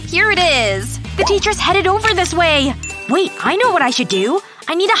 fine. Here it is. The teacher's headed over this way. Wait, I know what I should do.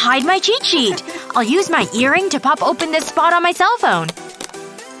 I need to hide my cheat sheet. I'll use my earring to pop open this spot on my cell phone.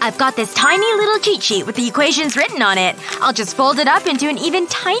 I've got this tiny little cheat sheet with the equations written on it. I'll just fold it up into an even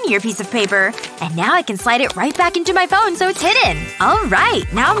tinier piece of paper. And now I can slide it right back into my phone so it's hidden.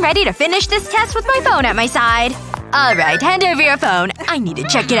 Alright, now I'm ready to finish this test with my phone at my side. Alright, hand over your phone. I need to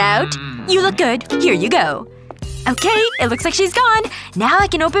check it out. You look good. Here you go. Okay, it looks like she's gone. Now I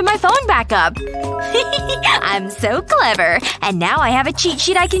can open my phone back up. I'm so clever. And now I have a cheat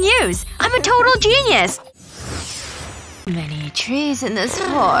sheet I can use. I'm a total genius. Many trees in this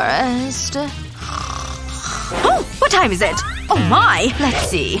forest. Oh! What time is it? Oh my! Let's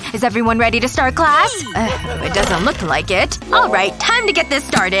see. Is everyone ready to start class? It doesn't look like it. Alright, time to get this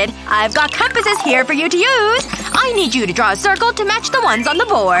started. I've got compasses here for you to use. I need you to draw a circle to match the ones on the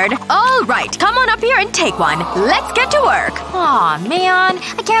board. Alright, come on up here and take one. Let's get to work. Aw, man.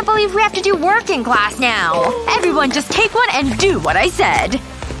 I can't believe we have to do work in class now. Everyone just take one and do what I said.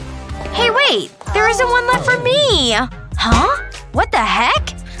 Hey wait! There isn't one left for me! Huh? What the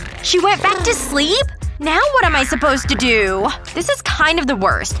heck? She went back to sleep? Now what am I supposed to do? This is kind of the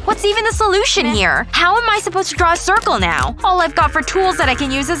worst. What's even the solution here? How am I supposed to draw a circle now? All I've got for tools that I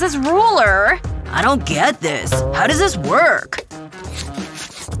can use is this ruler. I don't get this. How does this work?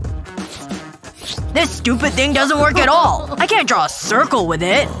 This stupid thing doesn't work at all. I can't draw a circle with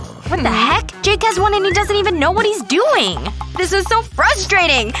it. What the heck? Jake has one and he doesn't even know what he's doing. This is so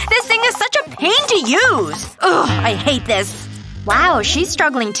frustrating. This thing is such a pain to use. Ugh, I hate this. Wow, she's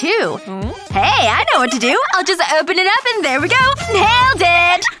struggling too. Hey, I know what to do. I'll just open it up and there we go. Nailed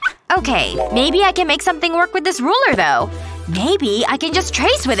it! Okay, maybe I can make something work with this ruler though. Maybe I can just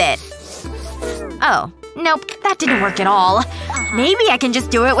trace with it. Oh. Nope, that didn't work at all. Maybe I can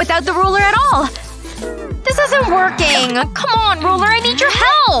just do it without the ruler at all. This isn't working! Come on, ruler, I need your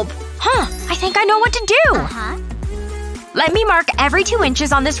help! Huh, I think I know what to do. Let me mark every 2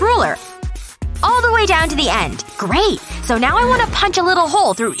 inches on this ruler. All the way down to the end. Great! So now I want to punch a little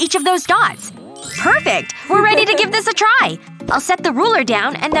hole through each of those dots. Perfect! We're ready to give this a try. I'll set the ruler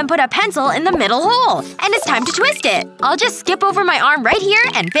down and then put a pencil in the middle hole. And it's time to twist it. I'll just skip over my arm right here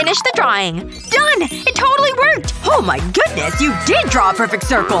and finish the drawing. Done! It totally worked! Oh my goodness, you did draw a perfect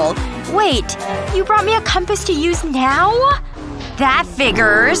circle! Wait, you brought me a compass to use now? That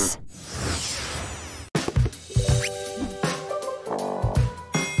figures.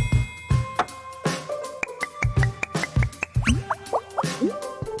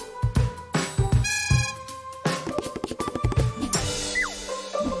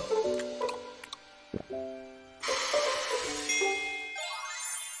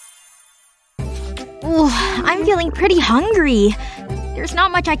 Ooh, I'm feeling pretty hungry. There's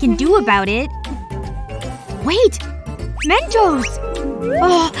not much I can do about it. Wait! Mentos!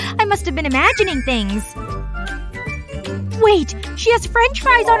 Oh, I must have been imagining things. Wait! She has french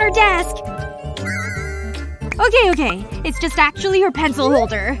fries on her desk! Okay. It's just actually her pencil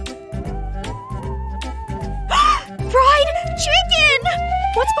holder. Fried chicken!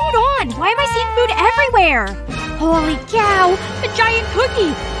 What's going on? Why am I seeing food everywhere? Holy cow! A giant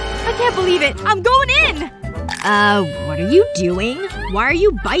cookie! I can't believe it. I'm going in! What are you doing? Why are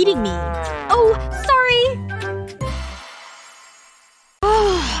you biting me? Oh, sorry.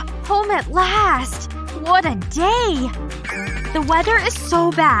 Oh, home at last. What a day. The weather is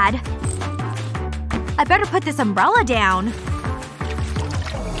so bad. I better put this umbrella down.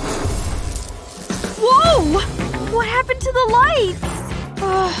 Whoa! What happened to the lights?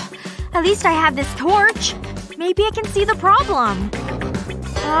 Oh, at least I have this torch. Maybe I can see the problem.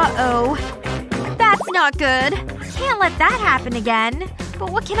 Uh-oh. That's not good. Can't let that happen again.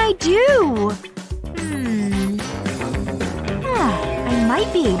 But what can I do? I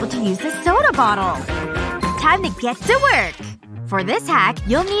might be able to use this soda bottle. Time to get to work. For this hack,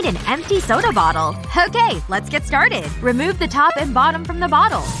 you'll need an empty soda bottle. Okay, let's get started. Remove the top and bottom from the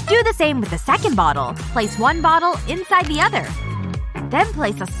bottle. Do the same with the second bottle. Place one bottle inside the other. Then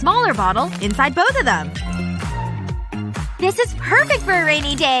place a smaller bottle inside both of them. This is perfect for a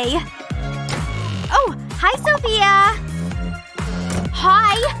rainy day. Oh, hi Sophia!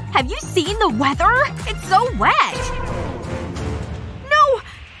 Hi! Have you seen the weather? It's so wet! No!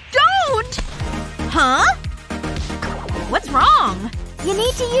 Don't! Huh? What's wrong? You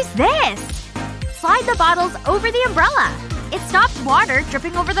need to use this. Slide the bottles over the umbrella. It stops water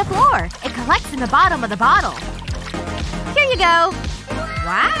dripping over the floor. It collects in the bottom of the bottle. Here you go.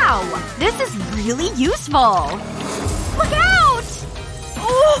 Wow! This is really useful. Look out!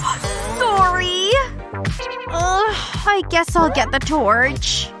 Oh, sorry. I guess I'll get the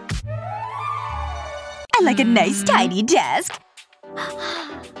torch. I like a nice tiny desk.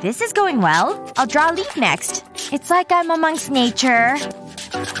 This is going well. I'll draw a leaf next. It's like I'm amongst nature.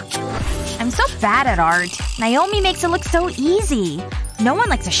 I'm so bad at art. Naomi makes it look so easy. No one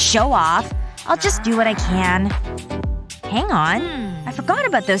likes to show off. I'll just do what I can. Hang on. I forgot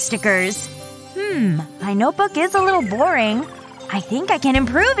about those stickers. My notebook is a little boring. I think I can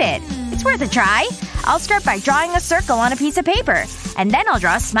improve it. It's worth a try. I'll start by drawing a circle on a piece of paper. And then I'll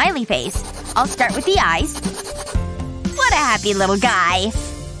draw a smiley face. I'll start with the eyes. What a happy little guy.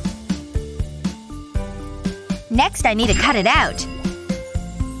 Next, I need to cut it out.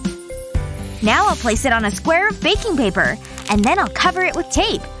 Now I'll place it on a square of baking paper. And then I'll cover it with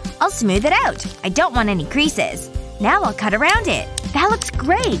tape. I'll smooth it out. I don't want any creases. Now I'll cut around it. That looks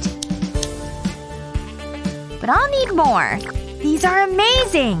great. But I'll need more. These are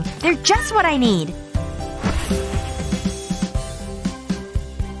amazing! They're just what I need.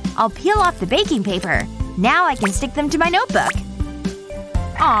 I'll peel off the baking paper. Now I can stick them to my notebook.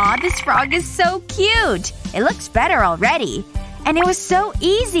 Aw, this frog is so cute! It looks better already. And it was so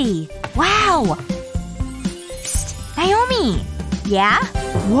easy. Wow! Psst. Naomi! Yeah?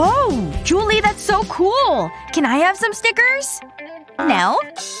 Whoa! Julie, that's so cool! Can I have some stickers? No?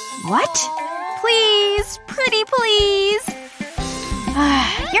 What? Please. Pretty please.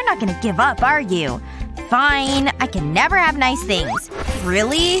 You're not gonna give up, are you? Fine. I can never have nice things.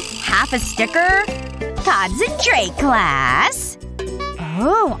 Really? Half a sticker? Concentrate, class.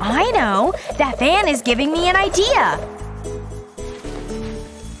 Oh, I know. That fan is giving me an idea.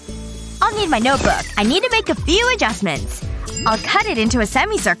 I'll need my notebook. I need to make a few adjustments. I'll cut it into a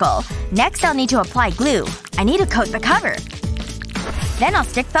semicircle. Next, I'll need to apply glue. I need to coat the cover. Then I'll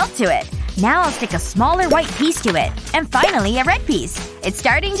stick felt to it. Now I'll stick a smaller white piece to it. And finally, a red piece. It's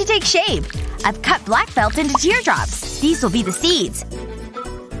starting to take shape. I've cut black felt into teardrops. These will be the seeds.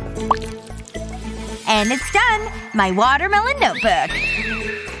 And it's done! My watermelon notebook.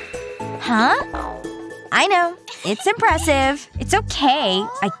 Huh? I know. It's impressive. It's okay,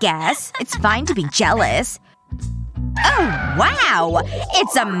 I guess. It's fine to be jealous. Oh, wow!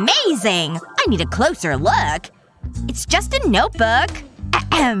 It's amazing! I need a closer look. It's just a notebook.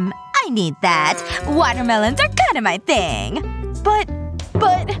 Ahem. I need that. Watermelons are kinda my thing. But…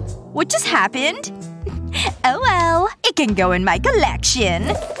 what just happened? Oh well. It can go in my collection.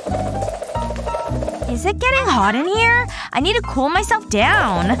 Is it getting hot in here? I need to cool myself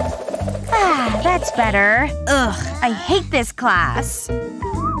down. That's better. Ugh, I hate this class.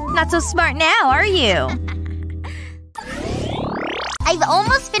 Not so smart now, are you? I've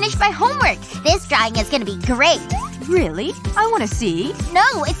almost finished my homework. This drawing is gonna be great. Really? I wanna see.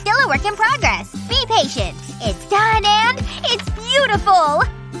 No, it's still a work in progress. Be patient. It's done and it's beautiful!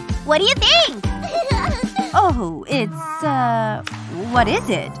 What do you think? Oh, it's, what is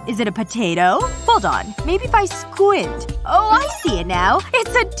it? Is it a potato? Hold on. Maybe if I squint. Oh, I see it now.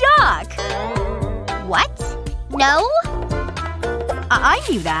 It's a duck! What? No? I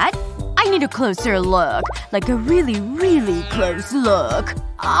knew that. I need a closer look. Like a really, really close look.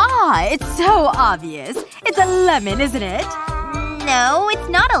 Ah, it's so obvious. It's a lemon, isn't it? No, it's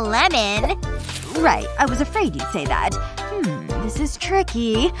not a lemon. Right. I was afraid you'd say that. This is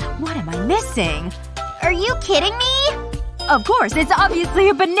tricky. What am I missing? Are you kidding me? Of course, it's obviously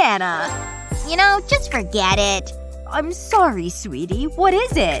a banana. You know, just forget it. I'm sorry, sweetie. What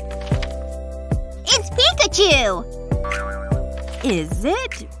is it? It's Pikachu! Is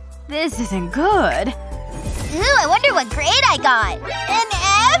it? This isn't good. Ooh, I wonder what grade I got. An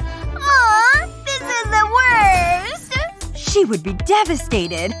F? Aw, this is the worst. She would be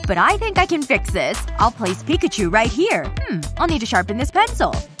devastated. But I think I can fix this. I'll place Pikachu right here. I'll need to sharpen this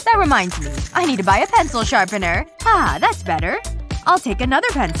pencil. That reminds me. I need to buy a pencil sharpener. Ah, that's better. I'll take another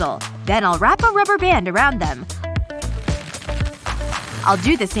pencil. Then I'll wrap a rubber band around them. I'll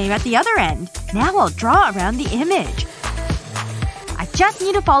do the same at the other end. Now I'll draw around the image. I just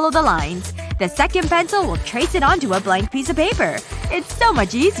need to follow the lines. The second pencil will trace it onto a blank piece of paper. It's so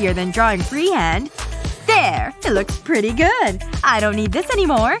much easier than drawing freehand. There! It looks pretty good. I don't need this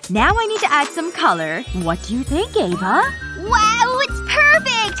anymore. Now I need to add some color. What do you think, Ava? Wow, it's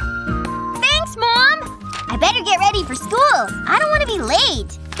perfect! Thanks, Mom! I better get ready for school. I don't want to be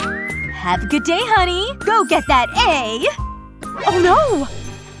late. Have a good day, honey. Go get that A. Oh no!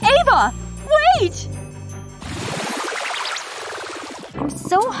 Ava! Wait! I'm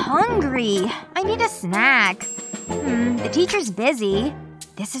so hungry. I need a snack. The teacher's busy.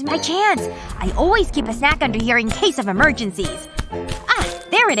 This is my chance. I always keep a snack under here in case of emergencies. Ah,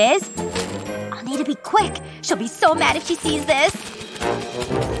 there it is. I'll need to be quick. She'll be so mad if she sees this.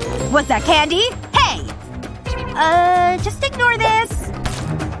 Was that candy? Hey! Just ignore this.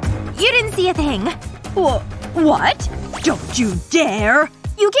 You didn't see a thing. What? Don't you dare!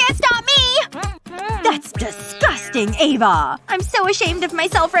 You can't stop me! That's disgusting, Ava! I'm so ashamed of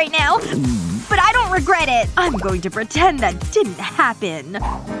myself right now. But I don't regret it. I'm going to pretend that didn't happen.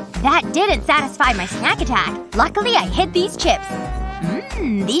 That didn't satisfy my snack attack. Luckily I hid these chips.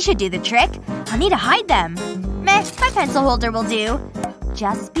 These should do the trick. I'll need to hide them. Meh, my pencil holder will do.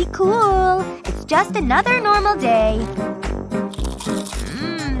 Just be cool. It's just another normal day.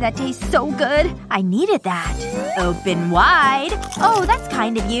 That tastes so good. I needed that. Open wide. Oh, that's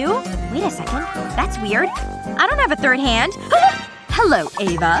kind of you. Wait a second. That's weird. I don't have a third hand. Hello,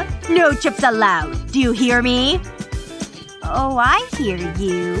 Ava. No chips allowed. Do you hear me? Oh, I hear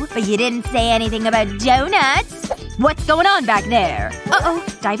you. But you didn't say anything about donuts. What's going on back there? Uh-oh.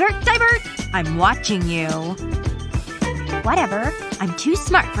 Divert, divert. I'm watching you. Whatever. I'm too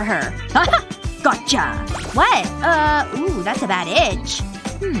smart for her. Haha! Gotcha! What? Ooh, that's a bad itch.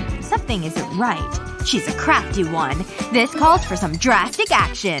 Something isn't right. She's a crafty one. This calls for some drastic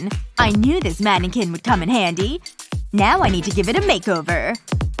action. I knew this mannequin would come in handy. Now I need to give it a makeover.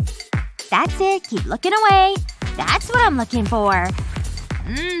 That's it. Keep looking away. That's what I'm looking for.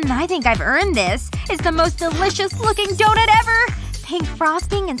 I think I've earned this. It's the most delicious looking donut ever! Pink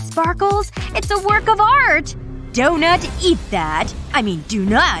frosting and sparkles. It's a work of art! Donut, eat that. I mean, do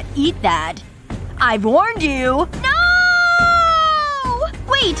not eat that. I've warned you! No!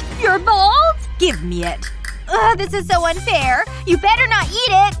 Wait, you're bald? Give me it. Ugh, this is so unfair. You better not eat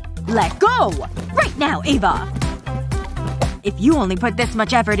it! Let go! Right now, Ava! If you only put this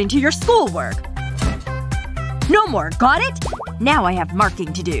much effort into your schoolwork. No more, got it? Now I have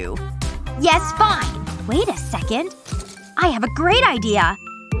marking to do. Yes, fine. Wait a second. I have a great idea.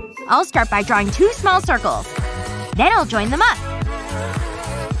 I'll start by drawing 2 small circles. Then I'll join them up.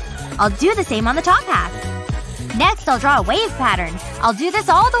 I'll do the same on the top half. Next, I'll draw a wave pattern. I'll do this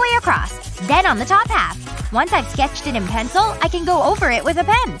all the way across. Then on the top half. Once I've sketched it in pencil, I can go over it with a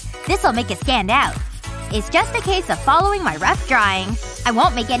pen. This'll make it stand out. It's just a case of following my rough drawing. I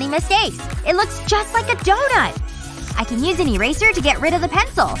won't make any mistakes. It looks just like a donut. I can use an eraser to get rid of the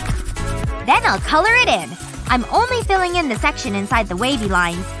pencil. Then I'll color it in. I'm only filling in the section inside the wavy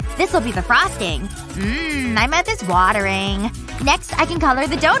lines. This'll be the frosting. My mouth is watering. Next, I can color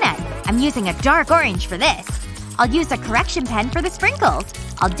the donut. I'm using a dark orange for this. I'll use a correction pen for the sprinkles.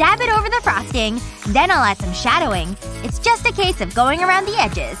 I'll dab it over the frosting. Then I'll add some shadowing. It's just a case of going around the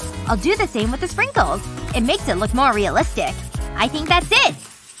edges. I'll do the same with the sprinkles. It makes it look more realistic. I think that's it.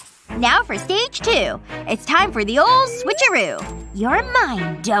 Now for stage 2. It's time for the old switcheroo. You're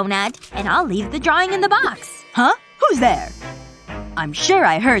mine, donut. And I'll leave the drawing in the box. Huh? Who's there? I'm sure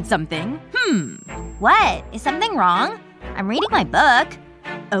I heard something. What? Is something wrong? I'm reading my book.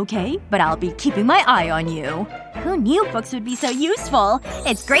 Okay, but I'll be keeping my eye on you. Who knew books would be so useful?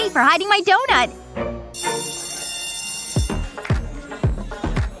 It's great for hiding my donut.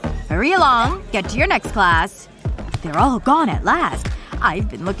 Hurry along. Get to your next class. They're all gone at last. I've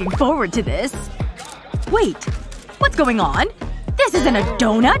been looking forward to this. Wait. What's going on? This isn't a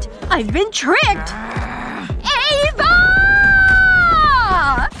donut! I've been tricked! Ava!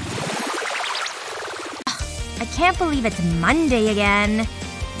 I can't believe it's Monday again.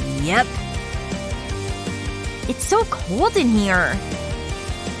 Yep. It's so cold in here.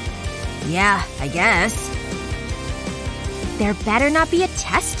 Yeah, I guess. There better not be a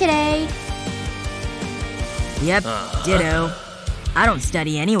test today. Yep, ditto. I don't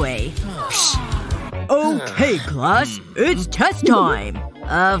study anyway. Okay, class. It's test time.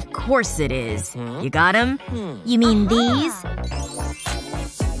 Of course it is. You got 'em? You mean these?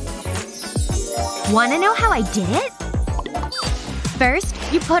 Wanna know how I did it? First,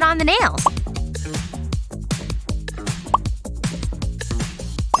 you put on the nails.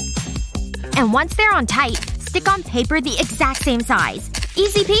 And once they're on tight, stick on paper the exact same size.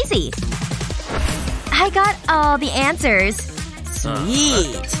 Easy peasy. I got all the answers.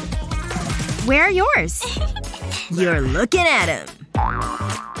 Sweet. Where are yours? You're looking at 'em.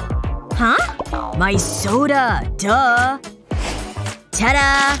 Huh? My soda. Duh.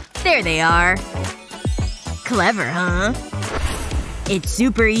 Ta-da! There they are. Clever, huh? It's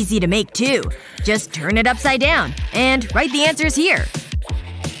super easy to make, too. Just turn it upside down. And write the answers here.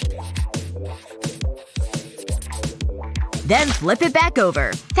 Then flip it back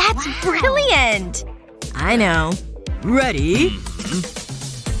over. That's brilliant! I know. Ready?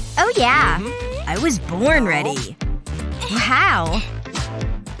 Oh yeah. I was born ready. Wow.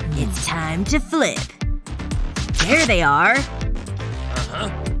 It's time to flip. There they are.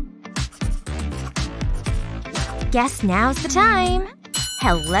 Guess now's the time.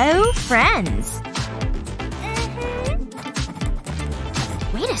 Hello, friends.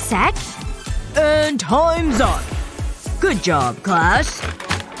 Wait a sec. And time's up. Good job, class.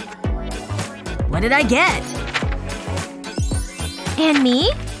 What did I get? And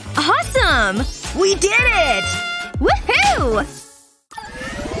me? Awesome! We did it! Woohoo!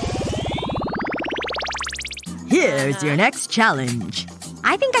 Here's your next challenge.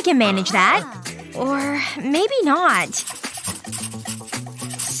 I think I can manage that. Or maybe not.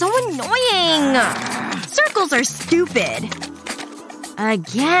 So annoying! Circles are stupid.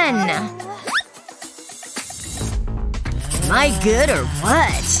 Again. Am I good or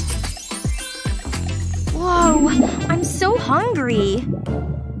what? Whoa. I'm so hungry.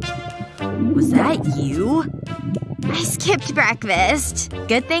 Was that you? I skipped breakfast.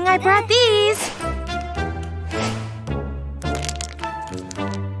 Good thing I brought these.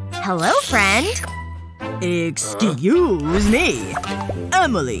 Hello, friend. Excuse me.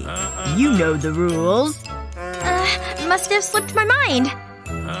 Emily, you know the rules. Must have slipped my mind.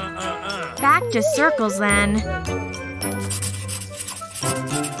 Back to circles, then.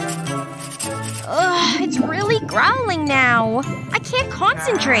 Ugh, it's really growling now. I can't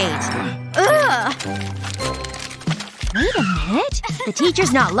concentrate. Ugh. Wait a minute. The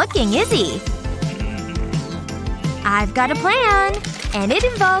teacher's not looking, is he? I've got a plan. And it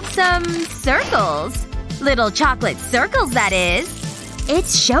involves some circles. Little chocolate circles, that is.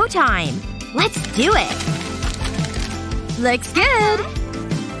 It's showtime. Let's do it. Looks good.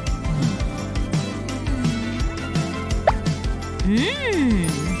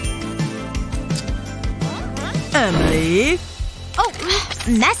 Emily? Oh,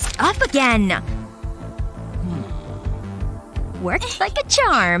 messed up again. Worked like a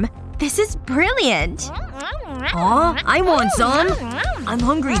charm. This is brilliant. Aw, I want some. I'm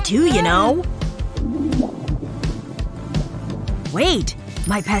hungry too, you know. Wait.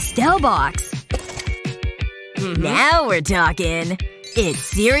 My pastel box. Now we're talking. It's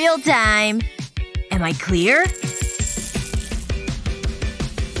cereal time. Am I clear?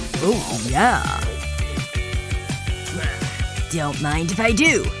 Oh, yeah. Don't mind if I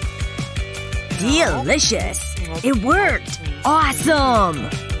do. Delicious. It worked. Awesome.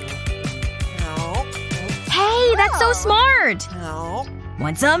 Hey, that's so smart.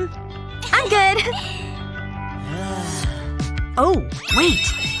 Want some? I'm good. Oh, wait.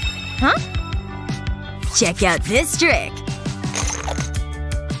 Huh? Check out this trick.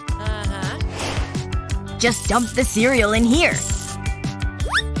 Just dump the cereal in here.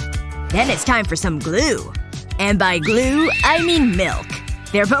 Then it's time for some glue. And by glue, I mean milk.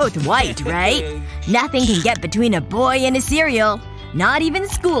 They're both white, right? Nothing can get between a boy and a cereal. Not even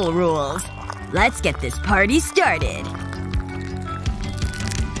school rules. Let's get this party started.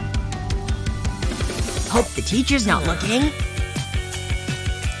 Hope the teacher's not looking.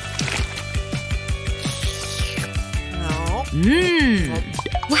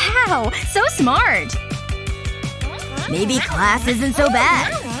 Wow, so smart. Maybe class isn't so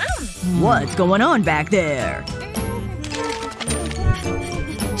bad. What's going on back there?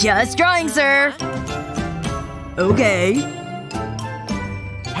 Just drawing, sir. Okay.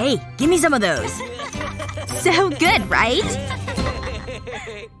 Hey, give me some of those. So good, right?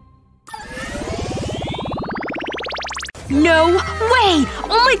 No way!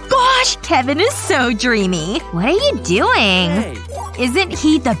 Oh my gosh! Kevin is so dreamy. What are you doing? Isn't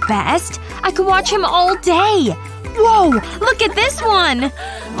he the best? I could watch him all day. Whoa! Look at this one!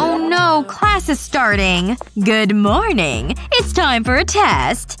 Oh no, class is starting. Good morning. It's time for a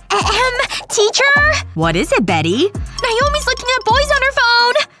test. Teacher? What is it, Betty? Naomi's looking at boys on her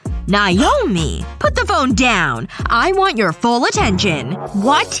phone! Naomi! Put the phone down. I want your full attention.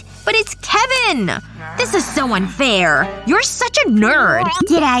 What? But it's Kevin! This is so unfair. You're such a nerd.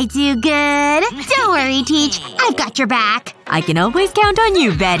 Did I do good? Don't worry, Teach. I've got your back. I can always count on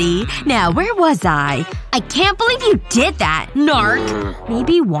you, Betty. Now, where was I? I can't believe you did that, narc.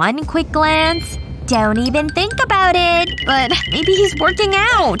 Maybe one quick glance? Don't even think about it. But maybe he's working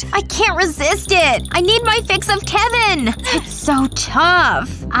out. I can't resist it. I need my fix of Kevin. It's so tough.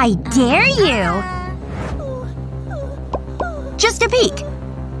 I dare you. Just a peek.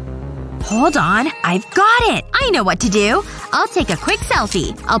 Hold on. I've got it. I know what to do. I'll take a quick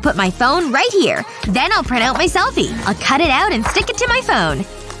selfie. I'll put my phone right here. Then I'll print out my selfie. I'll cut it out and stick it to my phone.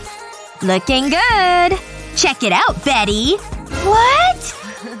 Looking good. Check it out, Betty. What?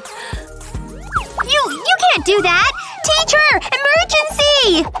 You can't do that! Teacher!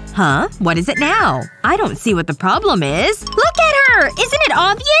 Emergency! Huh? What is it now? I don't see what the problem is. Look at her! Isn't it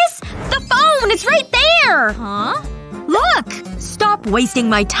obvious? The phone! It's right there! Huh? Look! Stop wasting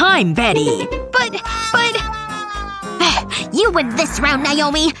my time, Betty. But… You win this round,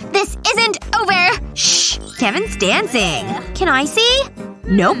 Naomi! This isn't over! Shh! Kevin's dancing. Can I see?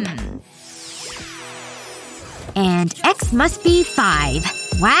 Nope. And X must be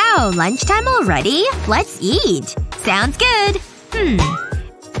 5. Wow, lunchtime already? Let's eat. Sounds good.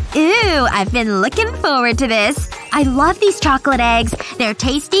 Ooh, I've been looking forward to this. I love these chocolate eggs. They're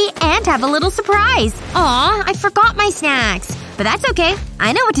tasty and have a little surprise. Aw, I forgot my snacks. But that's okay.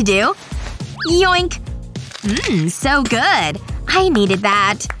 I know what to do. Yoink. So good. I needed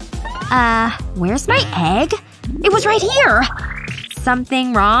that. Where's my egg? It was right here.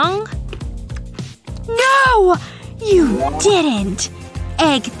 Something wrong? No! You didn't!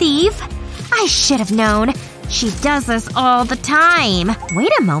 Egg thief. I should have known. She does this all the time.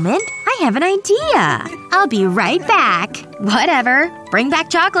 Wait a moment. I have an idea. I'll be right back. Whatever. Bring back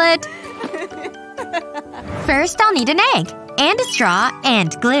chocolate. First, I'll need an egg. And a straw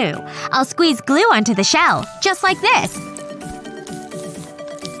and glue. I'll squeeze glue onto the shell. Just like this.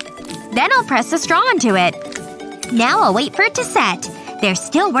 Then I'll press the straw onto it. Now I'll wait for it to set. There's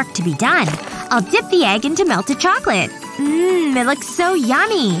still work to be done. I'll dip the egg into melted chocolate. It looks so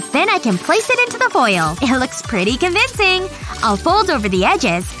yummy. Then I can place it into the foil. It looks pretty convincing. I'll fold over the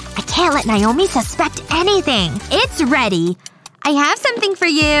edges. I can't let Naomi suspect anything. It's ready. I have something for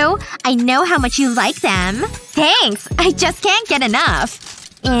you. I know how much you like them. Thanks. I just can't get enough.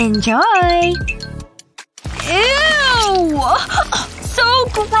 Enjoy. Ew! So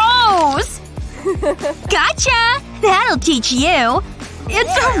gross! Gotcha! That'll teach you.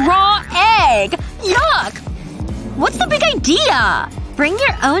 It's a raw egg! Yuck! What's the big idea? Bring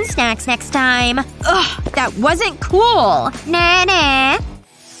your own snacks next time. Ugh, that wasn't cool. Nah.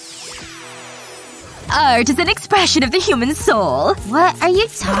 Art is an expression of the human soul. What are you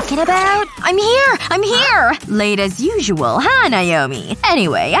talking about? I'm here! Late as usual, huh, Naomi?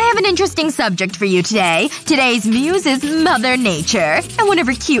 Anyway, I have an interesting subject for you today. Today's muse is Mother Nature. And one of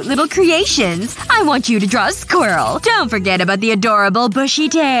her cute little creations. I want you to draw a squirrel. Don't forget about the adorable bushy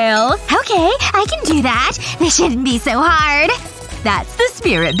tail. Okay, I can do that. This shouldn't be so hard. That's the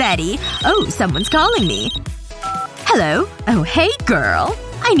spirit, Betty. Oh, someone's calling me. Hello? Oh, hey, girl.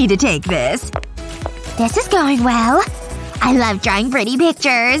 I need to take this. This is going well. I love drawing pretty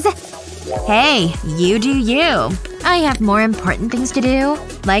pictures. Hey, you do you. I have more important things to do.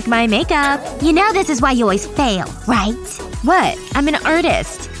 Like my makeup. You know this is why you always fail, right? What? I'm an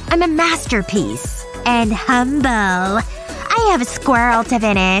artist. I'm a masterpiece. And humble. I have a squirrel to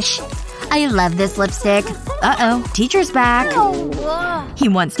finish. I love this lipstick. Uh-oh. Teacher's back. He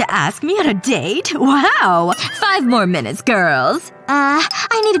wants to ask me on a date? Wow. 5 more minutes, girls.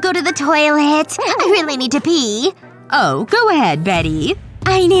 I need to go to the toilet. I really need to pee. Oh, go ahead, Betty.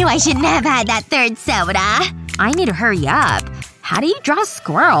 I knew I shouldn't have had that 3rd soda. I need to hurry up. How do you draw a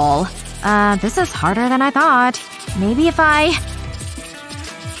squirrel? This is harder than I thought. Maybe if I…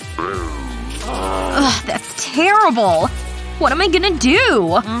 Ugh, that's terrible. What am I gonna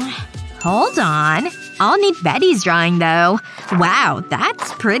do? Hold on. I'll need Betty's drawing, though. Wow,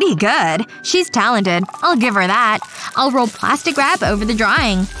 that's pretty good. She's talented. I'll give her that. I'll roll plastic wrap over the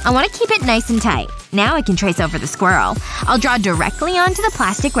drawing. I want to keep it nice and tight. Now I can trace over the squirrel. I'll draw directly onto the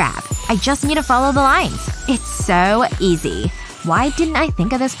plastic wrap. I just need to follow the lines. It's so easy. Why didn't I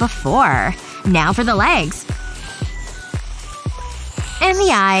think of this before? Now for the legs. And the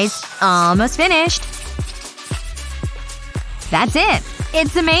eyes. Almost finished. That's it.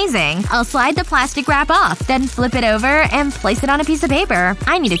 It's amazing. I'll slide the plastic wrap off, then flip it over and place it on a piece of paper.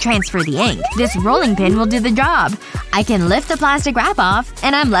 I need to transfer the ink. This rolling pin will do the job. I can lift the plastic wrap off,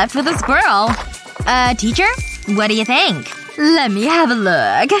 and I'm left with a squirrel. Teacher? What do you think? Let me have a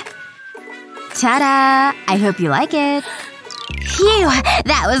look. Ta-da! I hope you like it. Phew!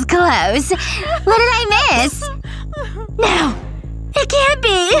 That was close. What did I miss? No! It can't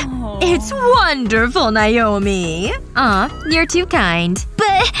be! It's wonderful, Naomi. Aw, you're too kind.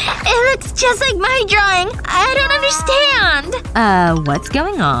 But it looks just like my drawing. I don't understand. What's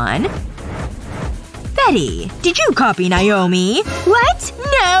going on? Betty, did you copy Naomi? What?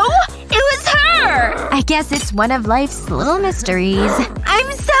 No! It was her! I guess it's one of life's little mysteries.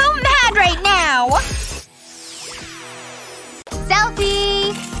 I'm so mad right now!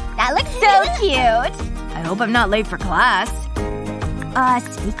 Selfie! That looks so cute. I hope I'm not late for class.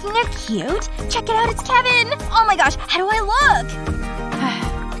 Speaking of cute, check it out, it's Kevin! Oh my gosh, how do I look?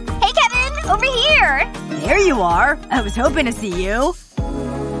 Hey Kevin! Over here! There you are. I was hoping to see you.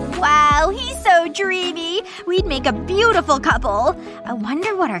 Wow, he's so dreamy. We'd make a beautiful couple. I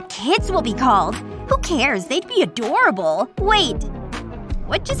wonder what our kids will be called. Who cares? They'd be adorable. Wait.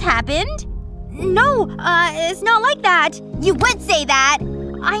 What just happened? No, it's not like that. You would say that.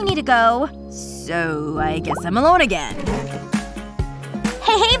 I need to go. So, I guess I'm alone again.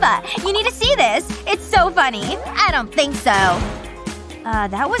 Hey, Ava! You need to see this! It's so funny. I don't think so.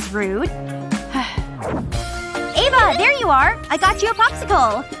 That was rude. Ava, there you are! I got you a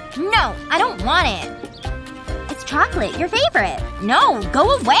popsicle! No, I don't want it. It's chocolate, your favorite. No,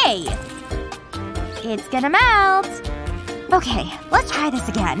 go away! It's gonna melt. Okay, let's try this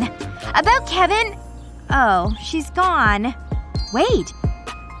again. About Kevin… Oh, she's gone. Wait.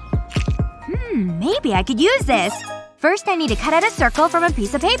 Maybe I could use this. First I need to cut out a circle from a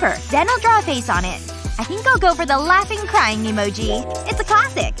piece of paper. Then I'll draw a face on it. I think I'll go for the laughing crying emoji. It's a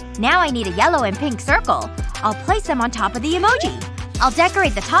classic. Now I need a yellow and pink circle. I'll place them on top of the emoji. I'll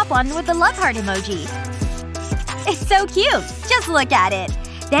decorate the top one with the love heart emoji. It's so cute! Just look at it.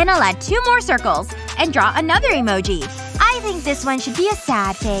 Then I'll add 2 more circles. And draw another emoji. I think this one should be a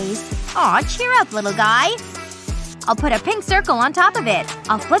sad face. Aw, cheer up, little guy. I'll put a pink circle on top of it.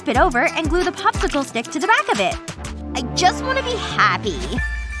 I'll flip it over and glue the popsicle stick to the back of it. I just want to be happy.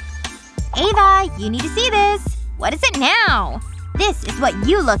 Ava, you need to see this. What is it now? This is what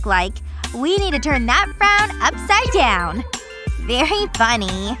you look like. We need to turn that frown upside down. Very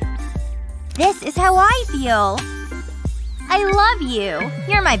funny. This is how I feel. I love you.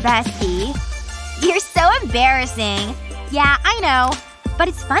 You're my bestie. You're so embarrassing. Yeah, I know. But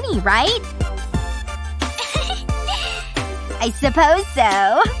it's funny, right? I suppose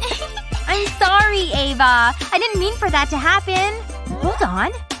so. I'm sorry, Ava. I didn't mean for that to happen. Hold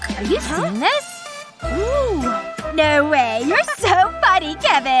on. Are you seeing this? Ooh. No way. You're so funny,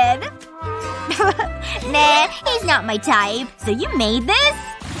 Kevin. Nah, he's not my type. So you made this?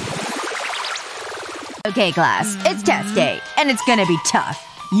 Okay, class. It's test day. And it's gonna be tough.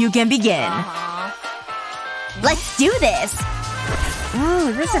 You can begin. Let's do this!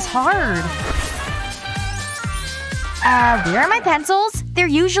 Ooh, this is hard. Where are my pencils? They're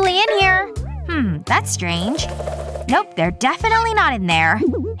usually in here. That's strange. Nope, they're definitely not in there.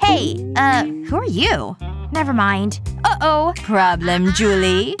 Hey, who are you? Never mind. Uh-oh. Problem,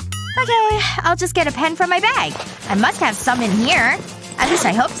 Julie? Okay, I'll just get a pen from my bag. I must have some in here. At least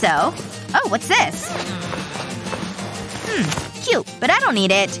I hope so. Oh, what's this? Cute, but I don't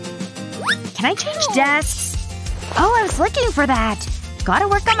need it. Can I change desks? Oh, I was looking for that. Gotta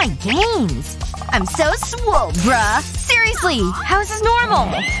work on my games. I'm so swole, bruh. Seriously, how is this normal?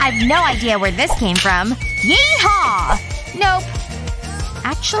 I have no idea where this came from. Yeehaw! Nope.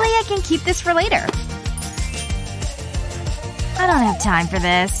 Actually, I can keep this for later. I don't have time for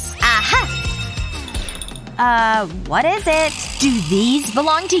this. Aha! What is it? Do these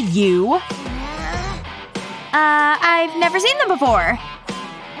belong to you? I've never seen them before.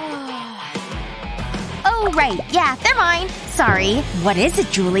 Oh, right. Yeah, they're mine. Sorry. What is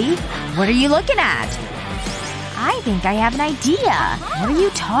it, Julie? What are you looking at? I think I have an idea. What are you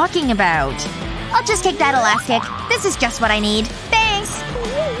talking about? I'll just take that elastic. This is just what I need. Thanks.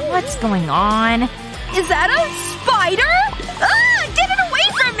 What's going on? Is that a spider? Ah! Get it away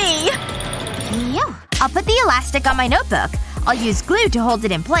from me! Phew. I'll put the elastic on my notebook. I'll use glue to hold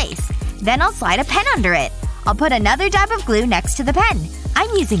it in place. Then I'll slide a pen under it. I'll put another dab of glue next to the pen.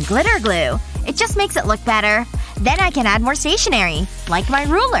 I'm using glitter glue. It just makes it look better. Then I can add more stationery. Like my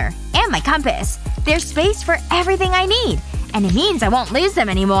ruler. And my compass. There's space for everything I need. And it means I won't lose them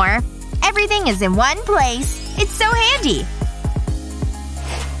anymore. Everything is in one place. It's so handy.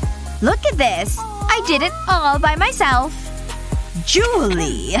 Look at this. I did it all by myself.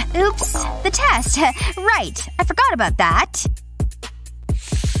 Julie! Oops. The test. Right. I forgot about that.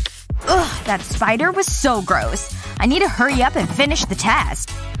 Ugh, that spider was so gross. I need to hurry up and finish the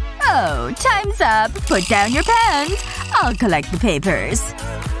test. Oh, time's up. Put down your pens. I'll collect the papers.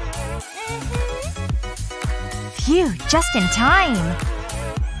 Phew, just in time.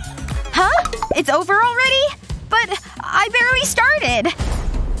 Huh? It's over already? But I barely started.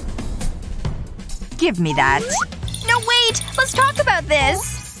 Give me that. No, wait! Let's talk about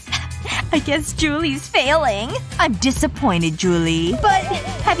this! I guess Julie's failing. I'm disappointed, Julie. But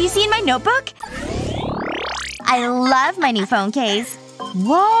have you seen my notebook? I love my new phone case.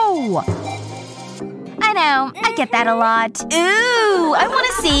 Whoa! I know. I get that a lot. Ooh! I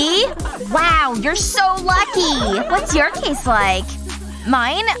wanna see! Wow, you're so lucky! What's your case like?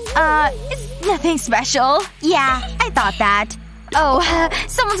 Mine? It's nothing special. Yeah, I thought that. Oh,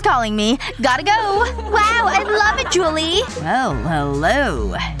 someone's calling me. Gotta go. Wow, I love it, Julie. Well,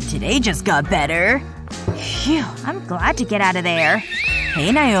 hello. Today just got better. Phew, I'm glad to get out of there.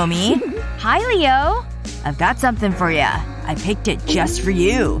 Hey, Naomi. Hi, Leo. I've got something for ya. I picked it just for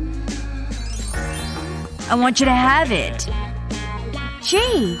you. I want you to have it.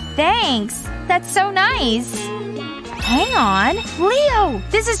 Gee, thanks. That's so nice. Hang on. Leo,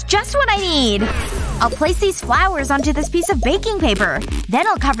 this is just what I need. I'll place these flowers onto this piece of baking paper. Then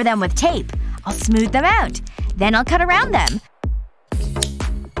I'll cover them with tape. I'll smooth them out. Then I'll cut around them.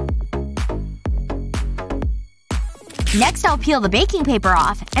 Next I'll peel the baking paper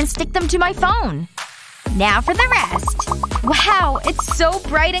off and stick them to my phone. Now for the rest. Wow, it's so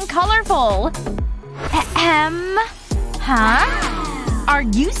bright and colorful. Huh? Are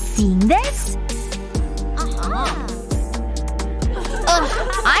you seeing this?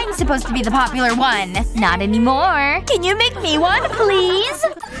 Ugh, I'm supposed to be the popular one. Not anymore. Can you make me one, please?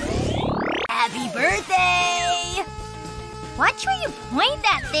 Happy birthday! Watch where you point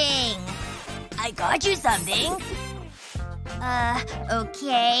that thing. I got you something.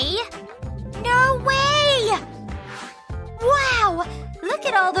 Okay. No way! Wow! Look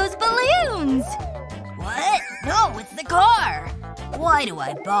at all those balloons! What? No, it's the car. Why do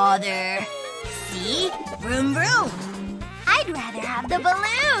I bother? See? Vroom vroom. I'd rather have the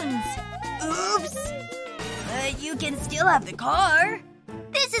balloons. Oops. But you can still have the car.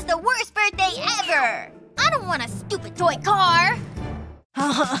 This is the worst birthday ever! I don't want a stupid toy car!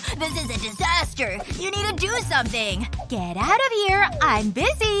 This is a disaster. You need to do something. Get out of here. I'm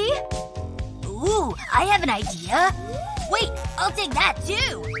busy. Ooh, I have an idea. Wait, I'll take that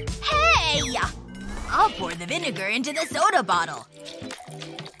too. Hey! I'll pour the vinegar into the soda bottle.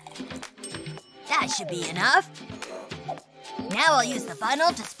 That should be enough. Now I'll use the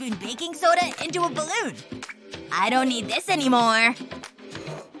funnel to spoon baking soda into a balloon. I don't need this anymore.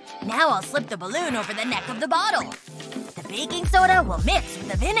 Now I'll slip the balloon over the neck of the bottle. The baking soda will mix with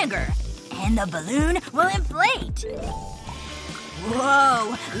the vinegar. And the balloon will inflate.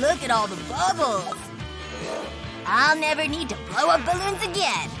 Whoa, look at all the bubbles. I'll never need to blow up balloons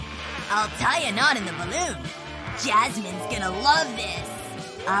again. I'll tie a knot in the balloon. Jasmine's gonna love this.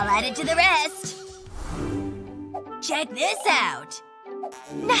 I'll add it to the rest. Check this out.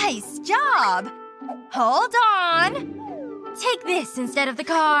 Nice job! Hold on. Take this instead of the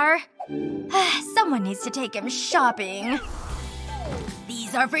car. Someone needs to take him shopping.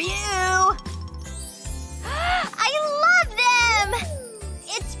 These are for you. I love them!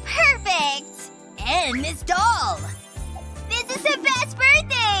 It's perfect! And this doll. This is the best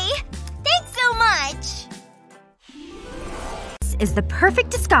birthday! Thanks so much! This is the perfect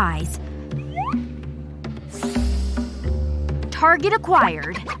disguise. Target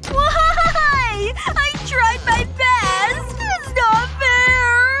acquired. Why? I tried my best! It's not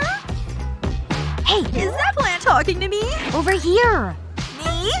fair! Hey, is that plant talking to me? Over here.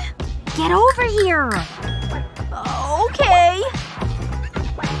 Me? Get over here. Okay.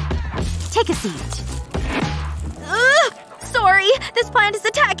 Take a seat. Ugh! Sorry, this plant is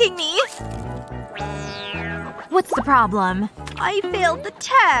attacking me. What's the problem? I failed the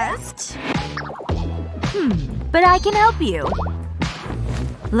test. But I can help you.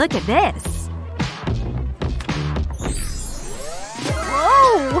 Look at this.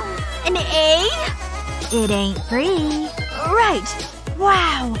 Whoa! An A? It ain't free. Right.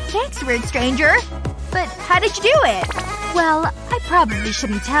 Wow. Thanks, weird stranger. But how did you do it? Well, I probably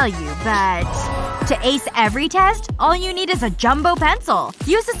shouldn't tell you, but… to ace every test, all you need is a jumbo pencil.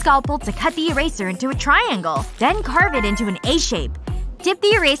 Use a scalpel to cut the eraser into a triangle. Then carve it into an A shape. Dip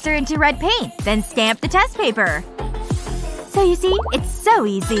the eraser into red paint. Then stamp the test paper. So you see, it's so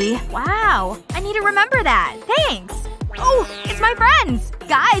easy. Wow. I need to remember that. Thanks. Oh, it's my friends!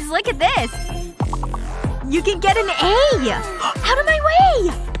 Guys, look at this! You can get an A! Out of my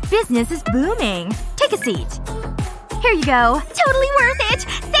way! Business is booming. Take a seat. Here you go. Totally worth it!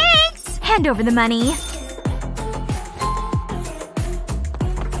 Thanks! Hand over the money.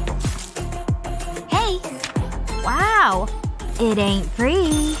 Hey. Wow. It ain't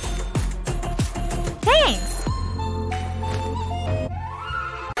free. Thanks!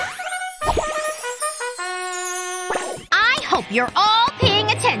 I hope you're all paying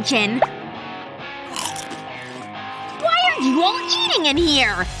attention. Why are you all eating in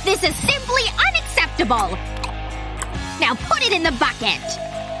here? This is simply unacceptable! Now put it in the bucket.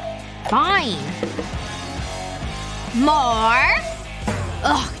 Fine. More?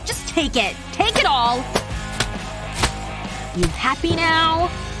 Ugh, just take it. Take it all. You happy now?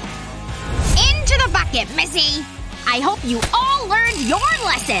 Into the bucket, missy! I hope you all learned your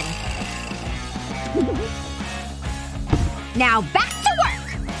lesson. Now back to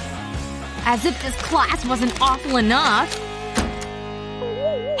work! As if this class wasn't awful enough.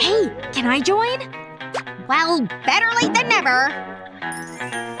 Hey, can I join? Well, better late than never.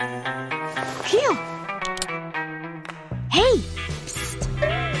 Phew. Hey! Psst.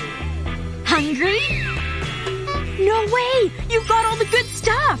 Hungry? No way! You've got all the good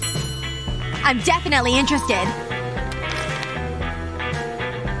stuff! I'm definitely interested.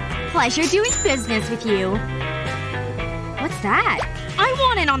 Pleasure doing business with you. What's that? I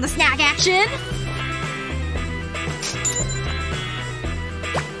want in on the snack action!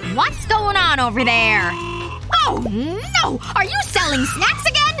 What's going on over there? Oh, no! Are you selling snacks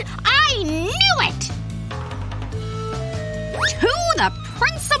again? I knew it! To the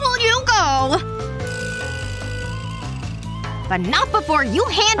principal you go! But not before you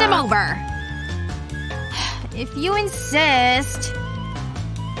hand him over. If you insist.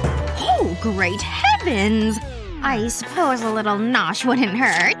 Oh, great heavens! I suppose a little nosh wouldn't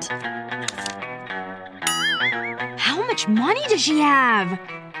hurt. How much money does she have?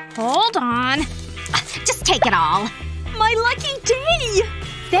 Hold on. Just take it all. My lucky day!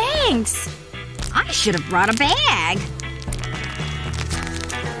 Thanks. I should have brought a bag.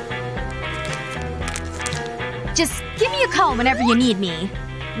 Just give me a call whenever you need me.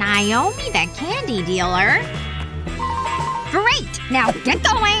 Naomi the candy dealer. Great! Now get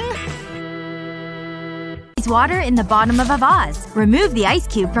going! Squeeze water in the bottom of a vase. Remove the ice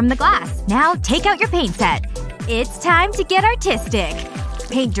cube from the glass. Now take out your paint set. It's time to get artistic.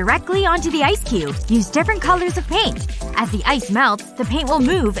 Paint directly onto the ice cube. Use different colors of paint. As the ice melts, the paint will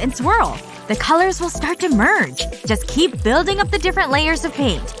move and swirl. The colors will start to merge. Just keep building up the different layers of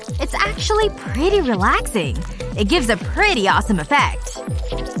paint. It's actually pretty relaxing. It gives a pretty awesome effect.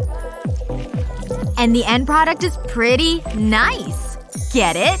 And the end product is pretty nice.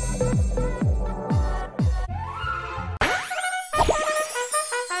 Get it?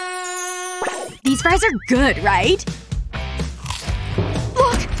 These fries are good, right?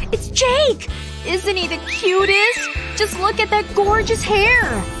 Look! It's Jake! Isn't he the cutest? Just look at that gorgeous hair!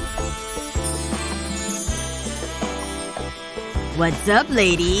 What's up,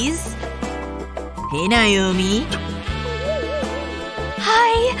 ladies? Hey, Naomi.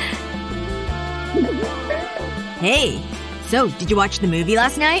 Hi! Hey. So, did you watch the movie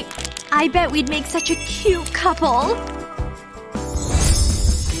last night? I bet we'd make such a cute couple.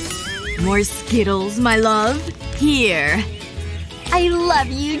 More Skittles, my love? Here. I love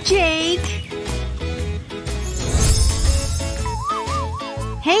you, Jake.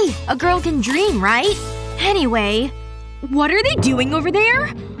 Hey, a girl can dream, right? Anyway. What are they doing over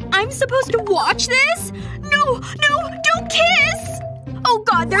there? I'm supposed to watch this? No! No! Don't kiss! Oh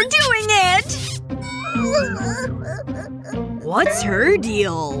god, they're doing it! What's her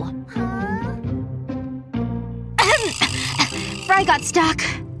deal? Fry got stuck.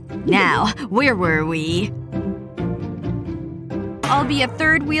 Now, where were we? I'll be a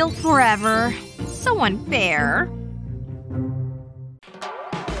third wheel forever. So unfair.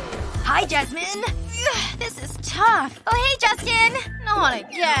 Hi, Jasmine. This is tough. Oh hey, Justin! Not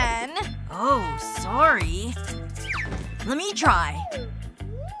again. Oh, sorry. Let me try.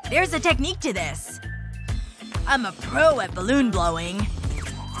 There's a technique to this. I'm a pro at balloon blowing.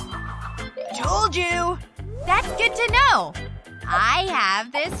 Told you! That's good to know. I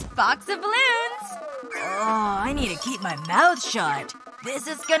have this box of balloons. Oh, I need to keep my mouth shut. This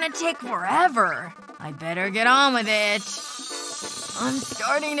is gonna take forever. I better get on with it. I'm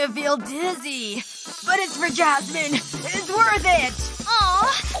starting to feel dizzy. But it's for Jasmine. It's worth it!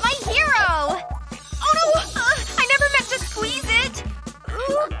 Aw, my hero! Oh no! I never meant to squeeze it!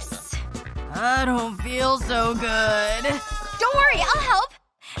 Oops. I don't feel so good. Don't worry, I'll help.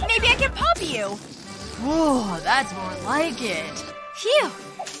 Maybe I can pop you. Ooh, that's more like it. Phew.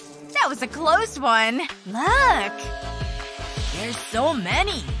 That was a close one. Look. There's so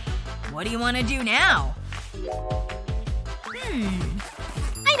many. What do you want to do now?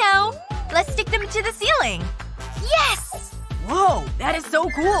 I know. Let's stick them to the ceiling. Yes! Whoa, that is so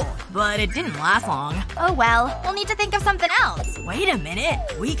cool. But it didn't last long. Oh well. We'll need to think of something else. Wait a minute.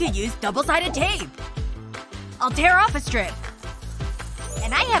 We could use double-sided tape. I'll tear off a strip.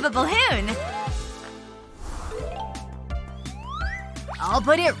 And I have a balloon. I'll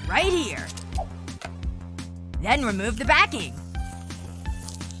put it right here. Then remove the backing.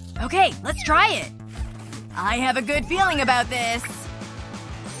 Okay, let's try it. I have a good feeling about this.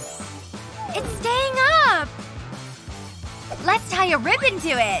 It's staying up. Let's tie a ribbon to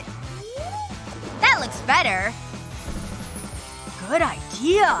it. That looks better. Good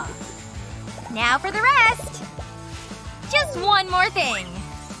idea. Now for the rest. Just one more thing.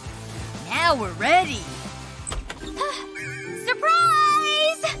 Now we're ready.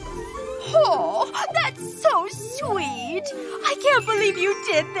 Surprise! Oh, that's so sweet. I can't believe you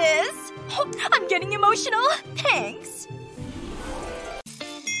did this. Oh, I'm getting emotional. Thanks.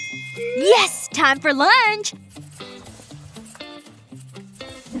 Yes! Time for lunch!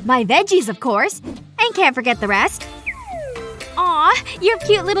 My veggies, of course. And can't forget the rest. Aw, you have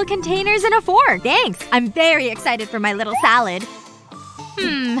cute little containers and a fork. Thanks. I'm very excited for my little salad.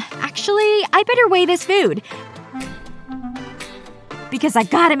 Actually, I better weigh this food. Because I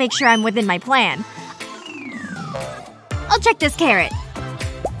gotta make sure I'm within my plan. I'll check this carrot.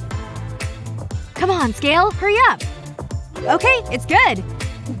 Come on, Scale. Hurry up. Okay, it's good.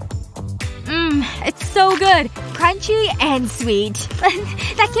 It's so good. Crunchy and sweet.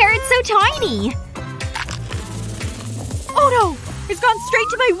 That carrot's so tiny. Oh no! It's gone straight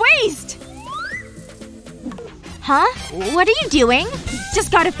to my waist! Huh? What are you doing?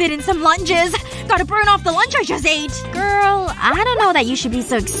 Just gotta fit in some lunges. Gotta burn off the lunch I just ate. Girl, I don't know that you should be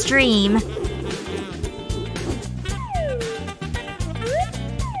so extreme.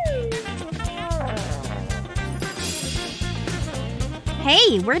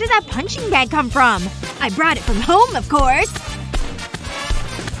 Hey, where did that punching bag come from? I brought it from home, of course.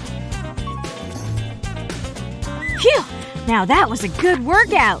 Phew! Now that was a good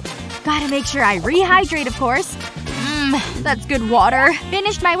workout. Gotta make sure I rehydrate, of course. That's good water.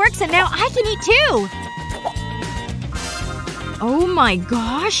 Finished my work, so now I can eat too! Oh my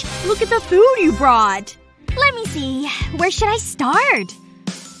gosh. Look at the food you brought. Let me see. Where should I start?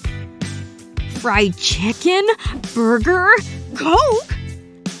 Fried chicken? Burger? Coke?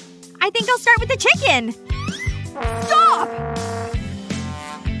 I think I'll start with the chicken. Stop!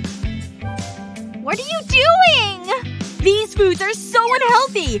 What are you doing? These foods are so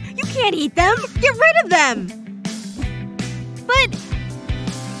unhealthy! You can't eat them! Get rid of them! But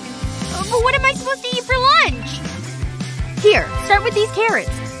what am I supposed to eat for lunch? Here, start with these carrots.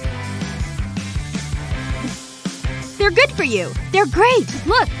 They're good for you. They're great.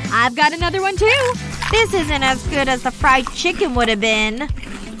 Look, I've got another one too. This isn't as good as the fried chicken would have been.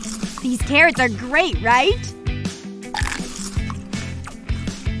 These carrots are great, right?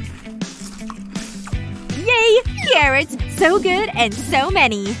 Yay! Carrots! So good and so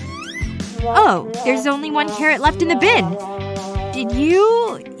many. Oh, there's only one carrot left in the bin. Did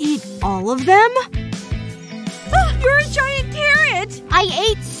you eat all of them? Oh, you're a giant carrot! I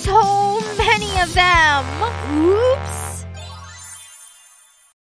ate so many of them! Oops.